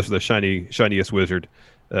 She goes for the shiniest wizard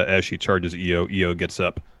as she charges Io. Io gets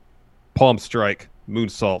up, palm strike,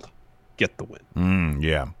 moonsault, get the win.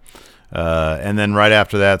 Yeah, and then right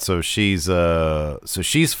after that, so she's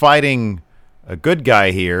fighting a good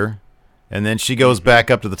guy here, and then she goes back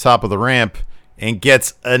up to the top of the ramp and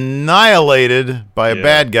gets annihilated by a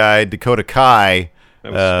bad guy, Dakota Kai.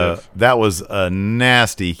 That was a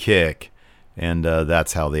nasty kick, and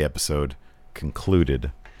that's how the episode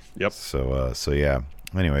concluded. Yep. So yeah.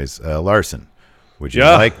 Anyways, Larson, would you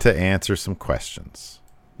like to answer some questions?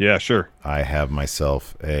 Yeah, sure. I have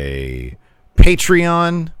myself a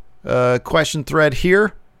Patreon question thread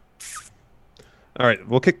here. All right,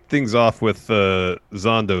 we'll kick things off with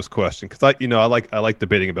Zondo's question because I like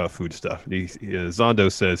debating about food stuff.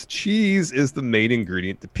 Zondo says cheese is the main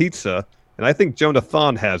ingredient to pizza, and I think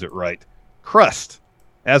Jonathan has it right. Crust,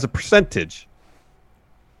 as a percentage,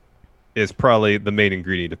 is probably the main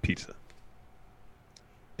ingredient of pizza.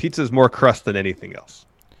 Pizza is more crust than anything else.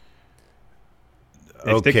 If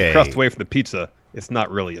you take the crust away from the pizza, it's not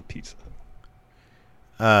really a pizza.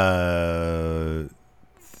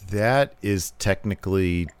 That is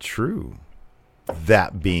technically true.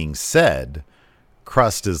 That being said,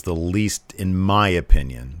 crust is the least, in my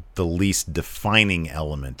opinion, the least defining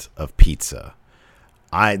element of pizza.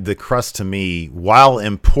 The crust to me, while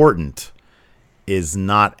important, is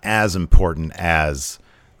not as important as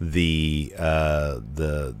the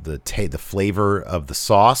flavor of the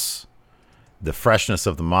sauce, the freshness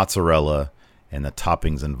of the mozzarella, and the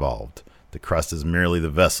toppings involved. The crust is merely the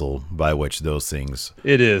vessel by which those things...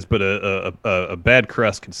 It is, but a bad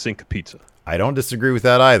crust can sink a pizza. I don't disagree with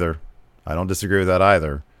that either.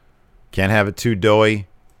 Can't have it too doughy.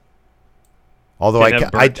 Although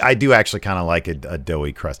I do actually kind of like a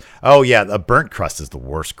doughy crust. Oh, yeah, a burnt crust is the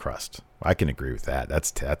worst crust. I can agree with that.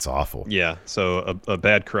 That's awful. Yeah, so a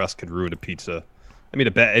bad crust could ruin a pizza. I mean,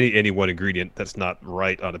 any one ingredient that's not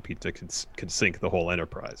right on a pizza can sink the whole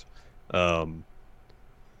enterprise.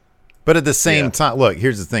 But at the same time, look,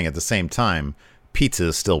 here's the thing. At the same time, pizza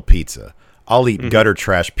is still pizza. I'll eat gutter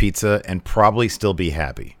trash pizza and probably still be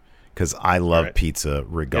happy because I love pizza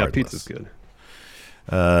regardless. Yeah, pizza's good.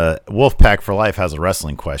 Wolfpack for Life has a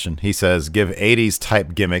wrestling question. He says, give 80s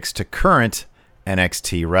type gimmicks to current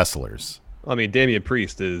NXT wrestlers. I mean, Damian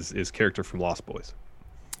Priest is character from Lost Boys.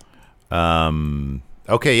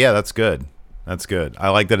 Okay, yeah, that's good. I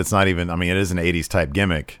like that it's not even, I mean, it is an 80s type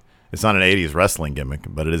gimmick. It's not an 80s wrestling gimmick,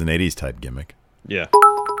 but it is an 80s type gimmick. Yeah.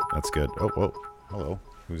 That's good. Oh, whoa. Hello.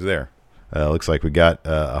 Who's there? Looks like we got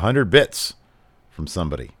 100 bits from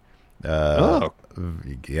somebody. Yeah,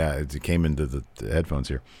 it came into the headphones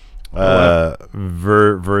here.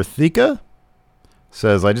 Verthika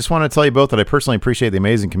says, I just want to tell you both that I personally appreciate the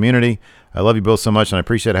amazing community. I love you both so much, and I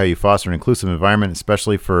appreciate how you foster an inclusive environment,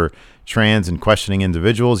 especially for trans and questioning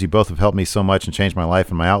individuals. You both have helped me so much and changed my life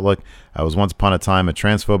and my outlook. I was once upon a time a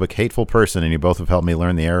transphobic, hateful person, and you both have helped me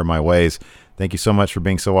learn the error of my ways. Thank you so much for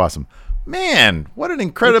being so awesome. Man, what an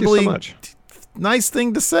incredibly nice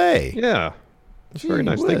thing to say. Yeah, that's very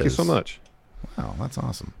nice. Thank you so much. Wow, that's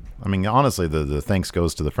awesome. I mean, honestly, the thanks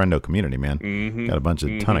goes to the Friendo community, man. Mm-hmm. Got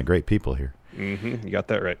a ton of great people here. Mm-hmm. You got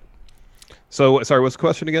that right. So, sorry, what's the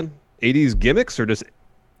question again? 80s gimmicks or just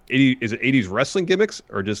 80? Is it 80s wrestling gimmicks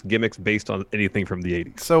or just gimmicks based on anything from the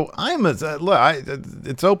 80s? So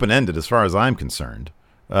it's open ended as far as I'm concerned.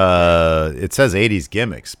 It says 80s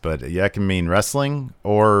gimmicks, but that can mean wrestling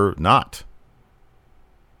or not.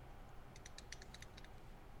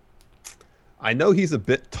 I know he's a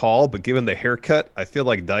bit tall, but given the haircut, I feel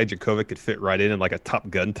like Dijakovic could fit right in like a Top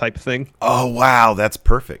Gun type thing. Oh, wow. That's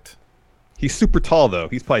perfect. He's super tall, though.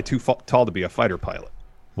 He's probably too tall to be a fighter pilot.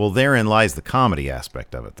 Well, therein lies the comedy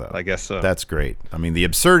aspect of it, though. I guess so. That's great. I mean, the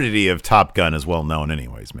absurdity of Top Gun is well known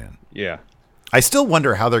anyways, man. Yeah. I still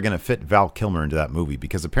wonder how they're going to fit Val Kilmer into that movie,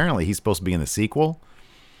 because apparently he's supposed to be in the sequel.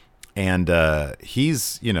 And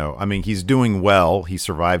he's, he's doing well. He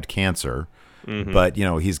survived cancer. Mm-hmm. But,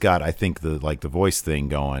 he's got, I think, the voice thing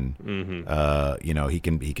going.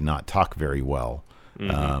 Mm-hmm. He cannot talk very well.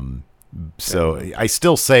 Mm-hmm. So I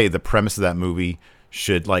still say the premise of that movie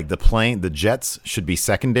should, like, the jets should be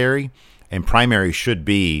secondary, and primary should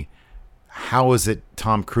be, how is it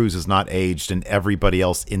Tom Cruise is not aged and everybody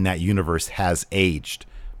else in that universe has aged?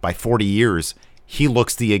 By 40 years, he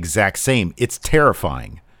looks the exact same. It's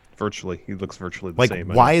terrifying. Virtually. He looks virtually the same.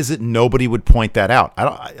 Like, why is it nobody would point that out?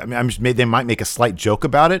 They might make a slight joke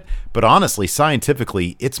about it, but honestly,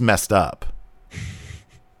 scientifically, it's messed up.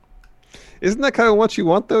 Isn't that kind of what you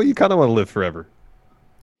want, though? You kind of want to live forever.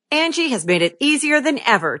 Angie has made it easier than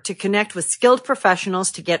ever to connect with skilled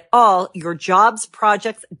professionals to get all your jobs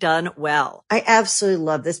projects done well. I absolutely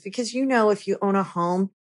love this because, if you own a home,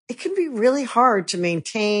 it can be really hard to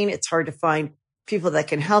maintain. It's hard to find people that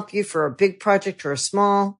can help you for a big project or a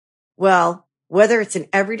small. Well, whether it's in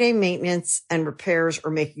everyday maintenance and repairs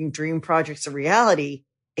or making dream projects a reality,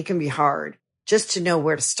 it can be hard just to know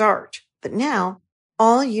where to start. But now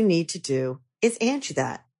all you need to do is Angie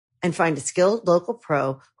that and find a skilled local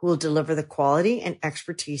pro who will deliver the quality and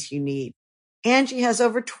expertise you need. Angie has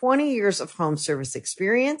over 20 years of home service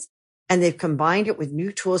experience, and they've combined it with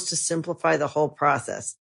new tools to simplify the whole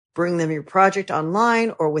process. Bring them your project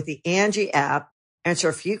online or with the Angie app, answer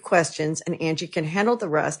a few questions, and Angie can handle the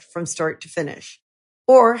rest from start to finish.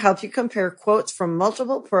 Or help you compare quotes from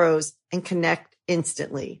multiple pros and connect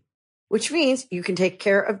instantly, which means you can take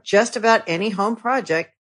care of just about any home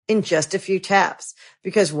project in just a few taps.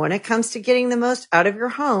 Because when it comes to getting the most out of your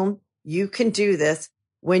home, you can do this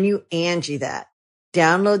when you Angie that.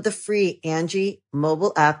 Download the free Angie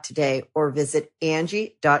mobile app today or visit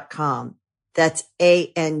Angie.com. That's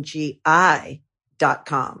ANGI.com.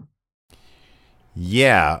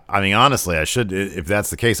 Yeah, honestly, I should, if that's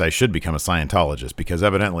the case, I should become a Scientologist because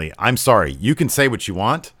evidently, I'm sorry, you can say what you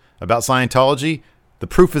want about Scientology. The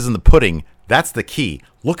proof is in the pudding. That's the key.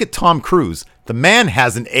 Look at Tom Cruise. The man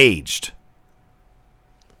hasn't aged.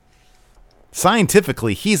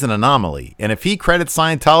 Scientifically, he's an anomaly. And if he credits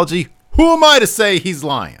Scientology, who am I to say he's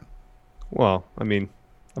lying? Well, I'm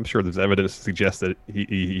sure there's evidence to suggest that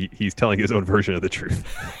he's telling his own version of the truth.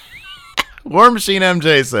 War Machine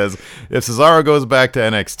MJ says, if Cesaro goes back to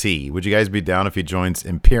NXT, would you guys be down if he joins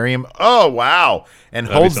Imperium? Oh, wow. And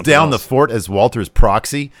That'd holds down the fort as Walter's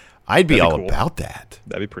proxy? I'd be all cool. about that.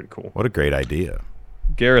 That'd be pretty cool. What a great idea.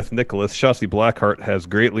 Gareth Nicholas, Shotzi Blackheart has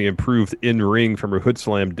greatly improved in-ring from her Hood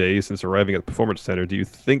Slam days since arriving at the Performance Center. Do you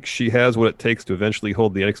think she has what it takes to eventually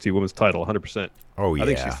hold the NXT Women's title? 100%. Oh, yeah. I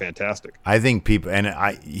think she's fantastic. I think people, and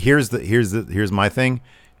here's my thing.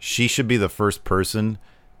 She should be the first person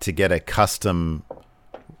to get a custom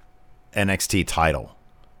NXT title,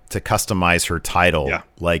 to customize her title. Yeah.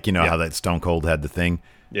 Like, how that Stone Cold had the thing.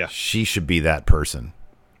 Yeah. She should be that person.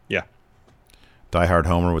 Yeah. Diehard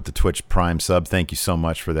Homer with the Twitch Prime sub. Thank you so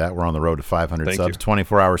much for that. We're on the road to 500 subs.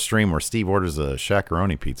 24-hour stream where Steve orders a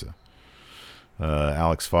Shaq-a-Roni pizza.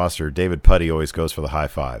 Alex Foster. David Putty always goes for the high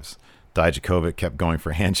fives. Dijakovic kept going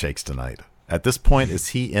for handshakes tonight. At this point, is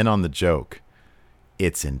he in on the joke?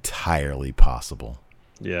 It's entirely possible.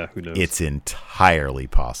 Yeah, who knows? It's entirely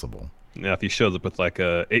possible. Now, if he shows up with like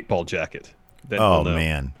a 8-ball jacket, then we'll know.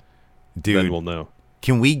 Man. Dude, then we'll know.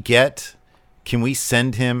 Can we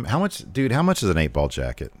send him, how much is an 8-ball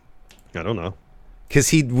jacket? I don't know.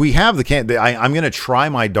 Because we have I'm going to try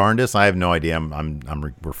my darndest. I have no idea.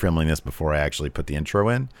 We're filming this before I actually put the intro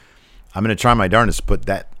in. I'm going to try my darndest to put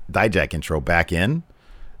that Dijak intro back in.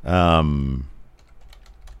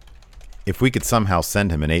 If we could somehow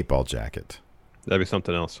send him an 8-ball jacket. That'd be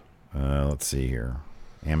something else. Let's see here.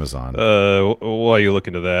 Amazon. While you look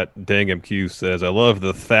into that, Dang MQ says, I love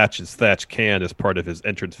the Thatch can as part of his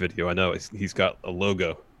entrance video. I know he's got a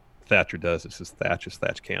logo. Thatcher does. It says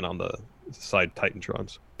Thatch can on the side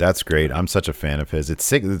Titantrons. That's great. I'm such a fan of his. It's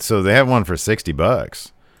so they have one for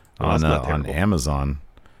 $60 on Amazon.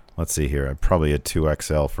 Let's see here. Probably a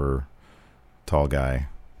 2XL for tall guy.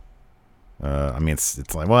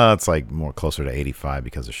 It's like more closer to 85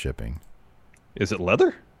 because of shipping. Is it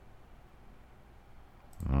leather?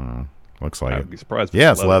 Looks like I'd be surprised.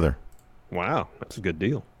 Yeah, it's leather. Wow, that's a good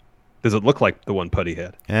deal. Does it look like the one Putty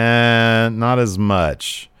had? Not as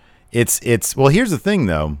much. It's well. Here's the thing,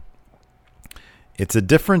 though. It's a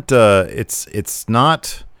different. It's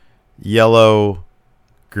not yellow,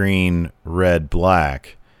 green, red,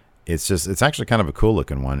 black. It's actually kind of a cool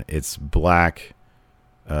looking one. It's black.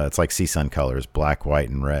 It's like CSUN colors: black, white,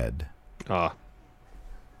 and red.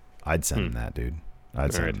 I'd send him that, dude.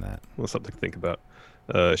 I'd send him that. Well, something to think about.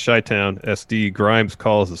 Chi-Town SD Grimes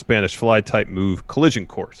calls the Spanish Fly type move collision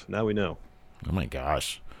course. Now we know. Oh my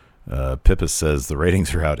gosh. Pippa says the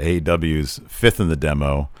ratings are out. AEW's 5th in the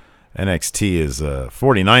demo. NXT is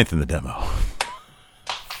 49th in the demo.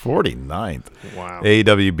 49th. Wow.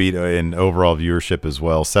 AEW beat in overall viewership as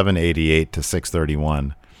well, 788 to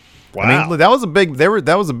 631. Wow. I mean, that was a big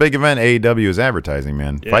event AEW is advertising,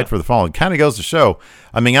 man. Yeah. Fight for the Fallen. Kind of goes to show.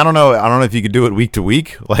 I mean, I don't know if you could do it week to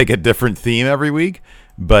week, like a different theme every week.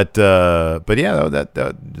 But yeah, that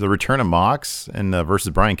the return of Mox and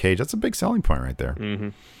versus Brian Cage, that's a big selling point right there.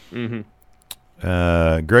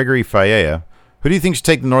 Gregory Faella, who do you think should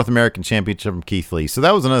take the North American Championship from Keith Lee? So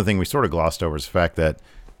that was another thing we sort of glossed over, is the fact that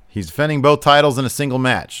he's defending both titles in a single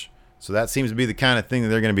match. So that seems to be the kind of thing that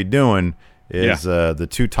they're going to be doing, is the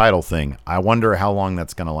two title thing. I wonder how long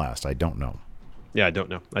that's going to last. I don't know. Yeah, I don't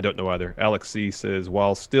know. I don't know either. Alex C says,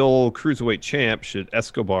 while still Cruiserweight champ, should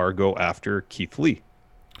Escobar go after Keith Lee?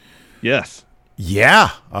 Yes. Yeah,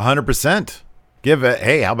 100%.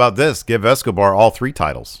 Hey, how about this? Give Escobar all three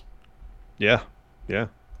titles. Yeah.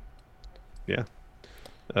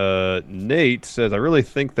 Nate says, I really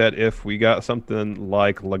think that if we got something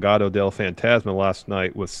like Legado del Fantasma last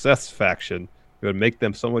night with Seth's faction, it would make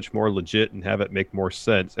them so much more legit and have it make more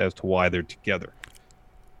sense as to why they're together.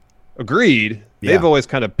 Agreed. Yeah. They've always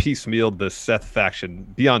kind of piecemealed the Seth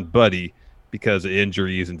faction beyond Buddy because of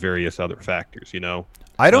injuries and various other factors,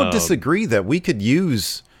 I don't disagree that we could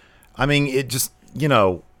use, I mean, it just,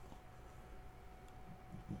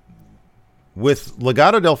 with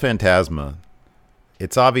Legado del Fantasma,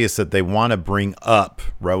 it's obvious that they want to bring up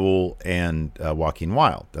Raul and Joaquin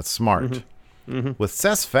Wilde. That's smart. With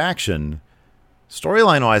Seth's faction,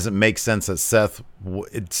 storyline-wise, it makes sense that Seth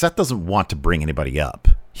doesn't want to bring anybody up.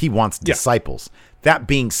 He wants disciples. That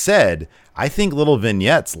being said, I think little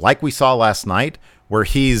vignettes, like we saw last night, where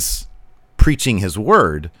he's preaching his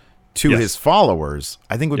word to his followers,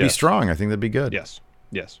 I think would be strong. I think that'd be good. Yes.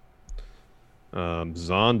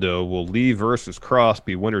 Zondo, will Lee versus Cross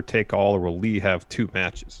be winner take all, or will Lee have two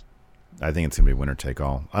matches? I think it's gonna be winner take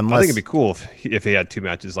all. I think it'd be cool if he had two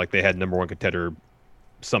matches, like they had number one contender,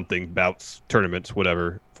 something, bouts, tournaments,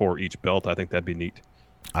 whatever, for each belt. I think that'd be neat.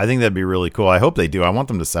 I think that'd be really cool. I hope they do. I want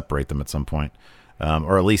them to separate them at some point,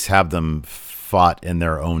 or at least have them fought in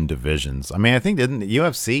their own divisions. I mean, I think didn't the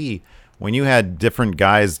UFC, when you had different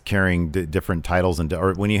guys carrying different titles,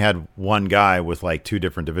 or when you had one guy with like two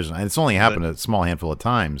different divisions, and it's only happened a small handful of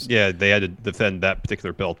times. Yeah, they had to defend that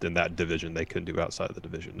particular belt in that division. They couldn't do outside of the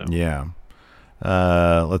division. No. Yeah.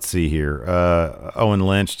 Let's see here. Owen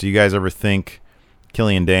Lynch, do you guys ever think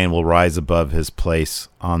Killian Dane will rise above his place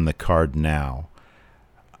on the card now?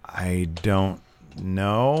 I don't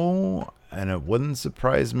know, and it wouldn't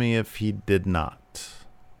surprise me if he did not.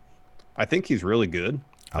 I think he's really good.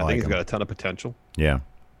 I think he's got a ton of potential. Yeah.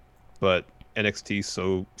 But NXT's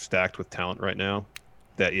so stacked with talent right now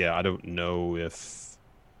that, I don't know if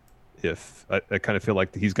I kind of feel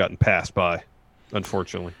like he's gotten passed by,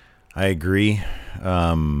 unfortunately. I agree.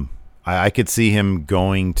 I could see him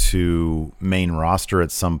going to main roster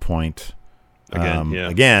at some point.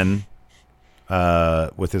 Again,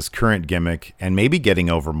 with his current gimmick, and maybe getting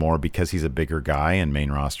over more because he's a bigger guy and main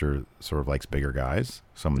roster sort of likes bigger guys.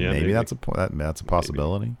 So maybe that's a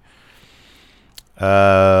possibility.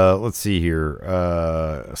 Let's see here.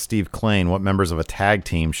 Steve Klain, what members of a tag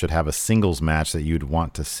team should have a singles match that you'd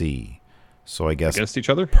want to see? So I guess against each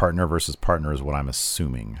other? Partner versus partner is what I'm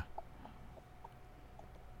assuming.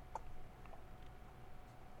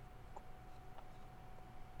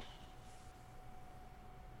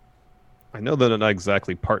 I know that they're not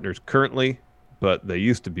exactly partners currently, but they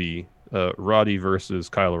used to be Roddy versus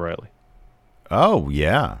Kyle O'Reilly. Oh,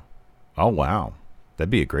 yeah. Oh, wow. That'd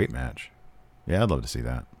be a great match. Yeah, I'd love to see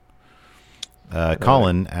that.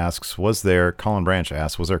 Colin Branch asks, was there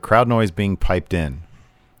crowd noise being piped in?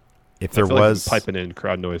 If there was, like piping in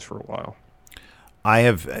crowd noise for a while. I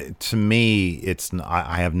have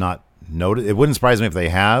not noticed. It wouldn't surprise me if they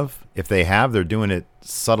have. If they have, they're doing it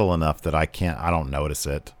subtle enough that I don't notice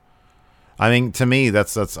it. I mean, to me,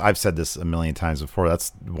 that's I've said this a million times before.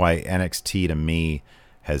 That's why NXT to me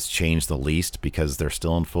has changed the least, because they're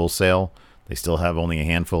still in Full Sail. They still have only a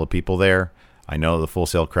handful of people there. I know the Full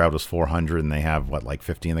Sail crowd was 400, and they have like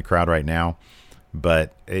 50 in the crowd right now.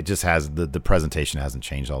 But it just has the presentation hasn't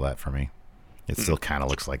changed all that for me. It still kind of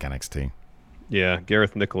looks like NXT. Yeah,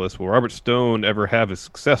 Gareth Nicholas, will Robert Stone ever have a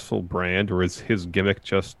successful brand, or is his gimmick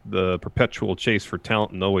just the perpetual chase for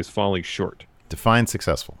talent and always falling short? Define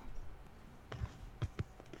successful.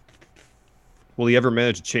 Will he ever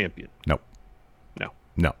manage a champion? Nope.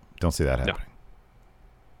 No. Don't see that happening.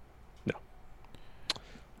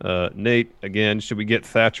 No. Nate, again, should we get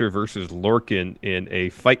Thatcher versus Lorcan in a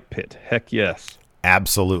fight pit? Heck yes.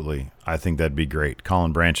 Absolutely. I think that'd be great.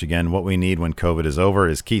 Colin Branch again. What we need when COVID is over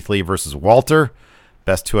is Keith Lee versus Walter.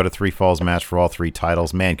 Best 2 out of 3 falls match for all 3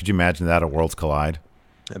 titles. Man, could you imagine that at Worlds Collide?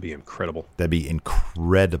 That'd be incredible. That'd be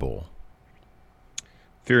incredible.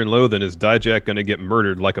 Fear and Loathing, is Dijak going to get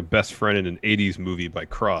murdered like a best friend in an 80s movie by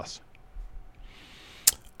Cross?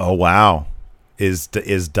 Oh, wow. Is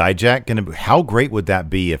Dijak going to... How great would that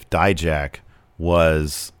be if Dijak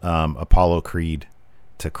was Apollo Creed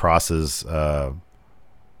to Cross's Drago?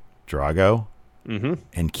 Mm-hmm.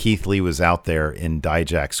 And Keith Lee was out there in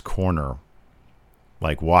Dijak's corner,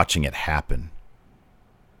 like watching it happen.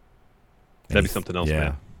 That'd be something else,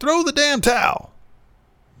 man. Throw the damn towel.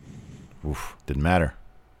 Oof, didn't matter.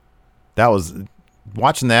 That was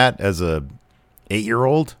watching that as a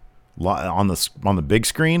 8-year-old on the big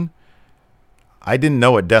screen. I didn't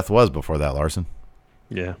know what death was before that, Larson.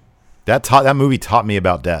 Yeah, that movie taught me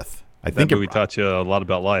about death. I think that movie taught you a lot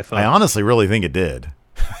about life. Huh? I honestly really think it did.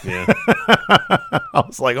 Yeah, I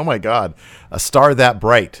was like, oh my God, a star that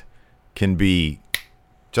bright can be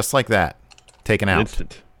just like that, taken out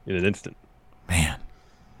in an instant. Man.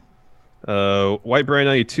 White Brian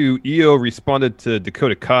 92, EO responded to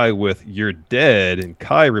Dakota Kai with "You're dead," and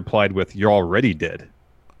Kai replied with "You're already dead."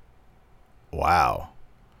 Wow.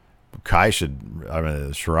 Shirai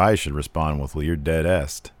should respond with, "Well, you're dead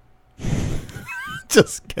est."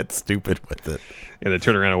 Just get stupid with it. And then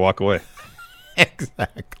turn around and walk away.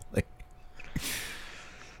 Exactly.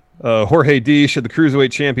 Jorge D, should the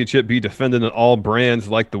Cruiserweight Championship be defended on all brands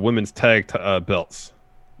like the women's tag belts?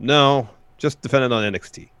 No, just defended on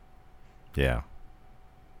NXT. Yeah.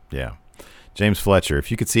 James Fletcher, if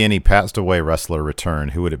you could see any passed away wrestler return,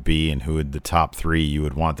 who would it be, and who would the top 3 you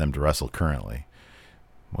would want them to wrestle currently?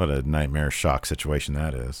 What a nightmare shock situation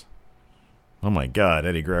that is. Oh my God,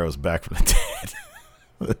 Eddie Guerrero's back from the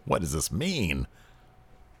dead. What does this mean?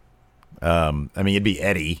 I mean, it'd be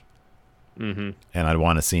Eddie. Mm-hmm. And I'd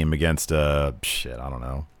want to see him against, I don't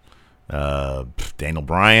know, Daniel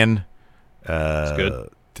Bryan. That's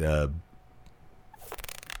good.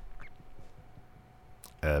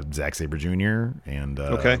 Zack Sabre Jr. and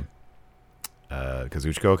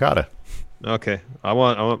Kazuchika Okada. Okay, I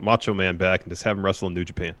want Macho Man back and just have him wrestle in New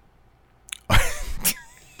Japan.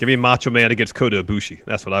 Give me Macho Man against Kota Ibushi.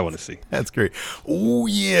 That's what I want to see. That's great. Oh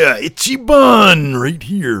yeah, Ichiban right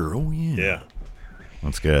here. Oh yeah. Yeah.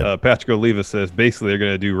 That's good. Patrick Oliva says basically they're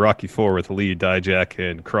going to do Rocky IV with Lee, Dijak,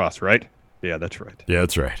 and Cross, right? Yeah, that's right. Yeah,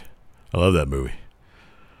 that's right. I love that movie.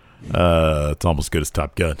 It's almost good as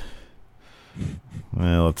Top Gun.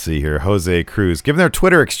 Well, let's see here. Jose Cruz. Given their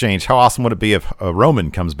Twitter exchange, how awesome would it be if Roman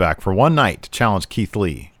comes back for one night to challenge Keith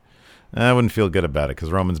Lee? I wouldn't feel good about it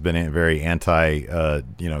because Roman's been very anti,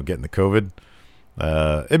 getting the COVID.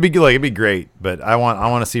 It'd be great, but I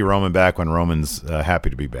want to see Roman back when Roman's happy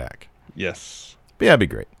to be back. Yes. But yeah, it'd be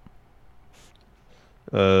great.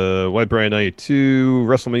 White Brian 92,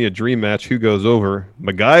 WrestleMania Dream Match. Who goes over,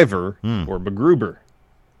 MacGyver or MacGruber?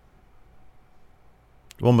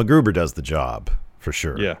 Well, MacGruber does the job for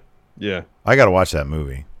sure. Yeah. I got to watch that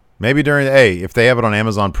movie. Maybe if they have it on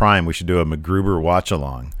Amazon Prime, we should do a MacGruber watch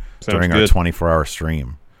along during our 24-hour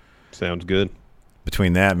stream. Sounds good.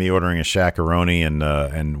 Between that, me ordering a Shaq-a-Roni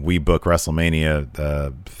and we book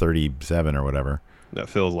WrestleMania 37 or whatever. That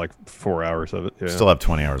feels like 4 hours of it. Yeah. Still have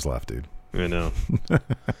 20 hours left, dude. I know.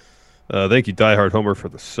 Thank you, Die Hard Homer, for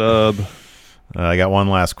the sub. I got one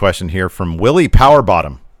last question here from Willie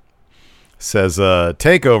Powerbottom. Says,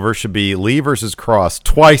 TakeOver should be Lee versus Cross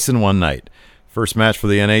twice in one night. First match for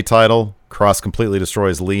the NA title, Cross completely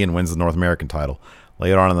destroys Lee and wins the North American title.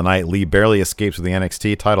 Later on in the night, Lee barely escapes with the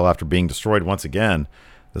NXT title after being destroyed once again.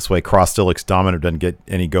 This way, Cross still looks dominant, doesn't get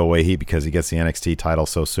any go-away heat because he gets the NXT title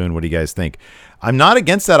so soon. What do you guys think? I'm not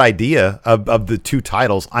against that idea of the two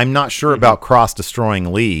titles. I'm not sure about Cross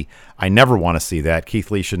destroying Lee. I never want to see that. Keith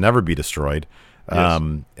Lee should never be destroyed. Yes.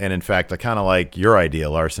 And in fact, I kind of like your idea,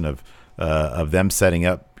 Larson, of them setting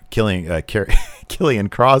up Killian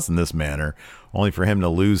Cross in this manner, only for him to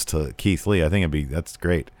lose to Keith Lee. I think that's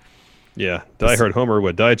great. Yeah, Die Hard Homer,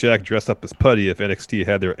 would Dijak dress up as Putty if NXT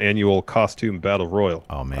had their annual costume battle royal?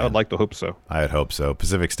 Oh, man. I would like to hope so. I would hope so.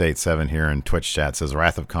 Pacific State 7 here in Twitch chat says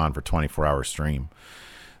Wrath of Khan for 24-hour stream.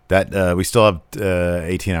 That we still have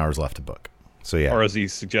 18 hours left to book. So, yeah. Or is he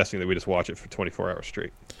suggesting that we just watch it for 24 hours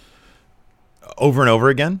straight? Over and over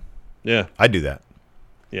again? Yeah. I'd do that.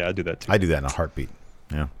 Yeah, I'd do that too. I'd do that in a heartbeat.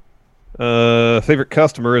 Yeah. Favorite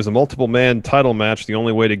customer is a multiple man title match. The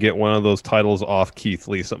only way to get one of those titles off Keith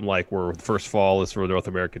Lee, something like where the first fall is for the North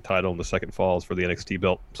American title and the second fall is for the NXT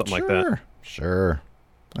belt, something like that. Sure.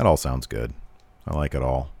 That all sounds good. I like it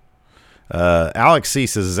all. Alex C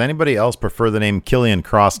says, does anybody else prefer the name Killian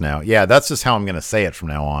Cross now? Yeah, that's just how I'm going to say it from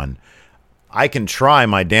now on. I can try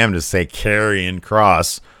my damnedest to say Karrion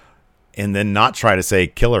Kross and then not try to say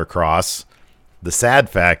Killer Cross. The sad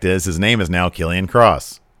fact is his name is now Killian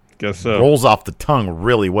Cross. Guess so. Rolls off the tongue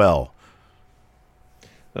really well.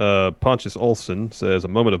 Pontius Olsen says, a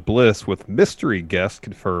moment of bliss with mystery guest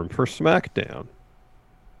confirmed for SmackDown.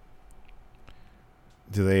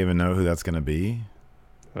 Do they even know who that's going to be?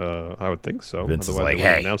 I would think so. Vince is Otherwise, like, they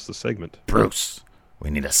wouldn't hey, announce the segment. Bruce,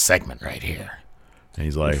 we need a segment right here. And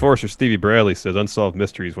he's like, Enforcer Stevie Bradley says, unsolved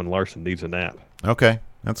mysteries when Larson needs a nap. Okay,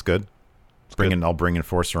 that's good. I'll bring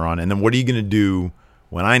Enforcer on. And then what are you going to do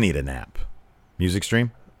when I need a nap? Music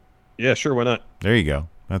stream? Yeah, sure, why not? There you go.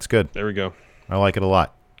 That's good. There we go. I like it a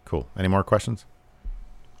lot. Cool. Any more questions?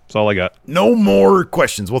 That's all I got. No more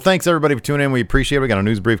questions. Well, thanks everybody for tuning in. We appreciate it. We got a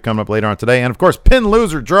news brief coming up later on today. And of course, pin,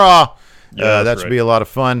 loser, draw. Yeah, that should be a lot of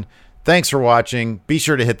fun. Thanks for watching. Be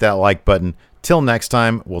sure to hit that like button. Till next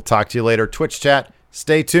time, we'll talk to you later. Twitch chat.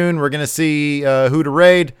 Stay tuned. We're going to see who to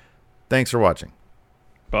raid. Thanks for watching.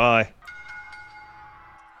 Bye.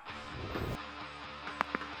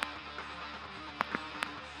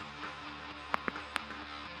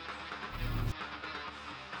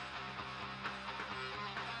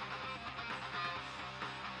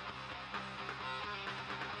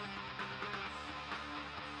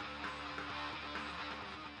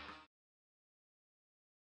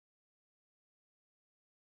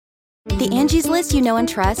 The Angie's List you know and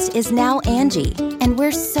trust is now Angie, and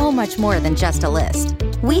we're so much more than just a list.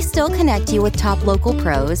 We still connect you with top local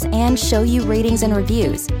pros and show you ratings and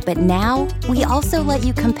reviews, but now we also let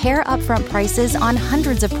you compare upfront prices on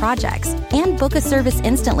hundreds of projects and book a service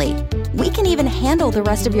instantly. We can even handle the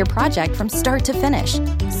rest of your project from start to finish.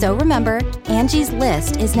 So remember, Angie's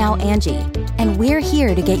List is now Angie, and we're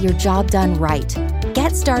here to get your job done right.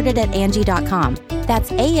 Get started at Angie.com.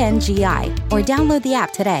 That's ANGI, or download the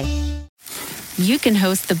app today. You can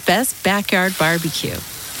host the best backyard barbecue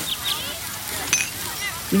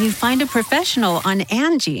when you find a professional on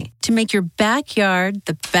Angie to make your backyard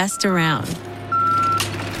the best around.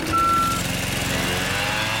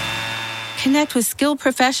 Connect with skilled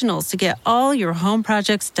professionals to get all your home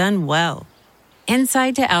projects done well.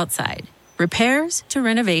 Inside to outside, repairs to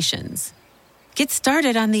renovations. Get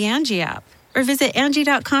started on the Angie app or visit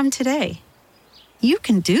Angie.com today. You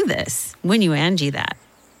can do this when you Angie that.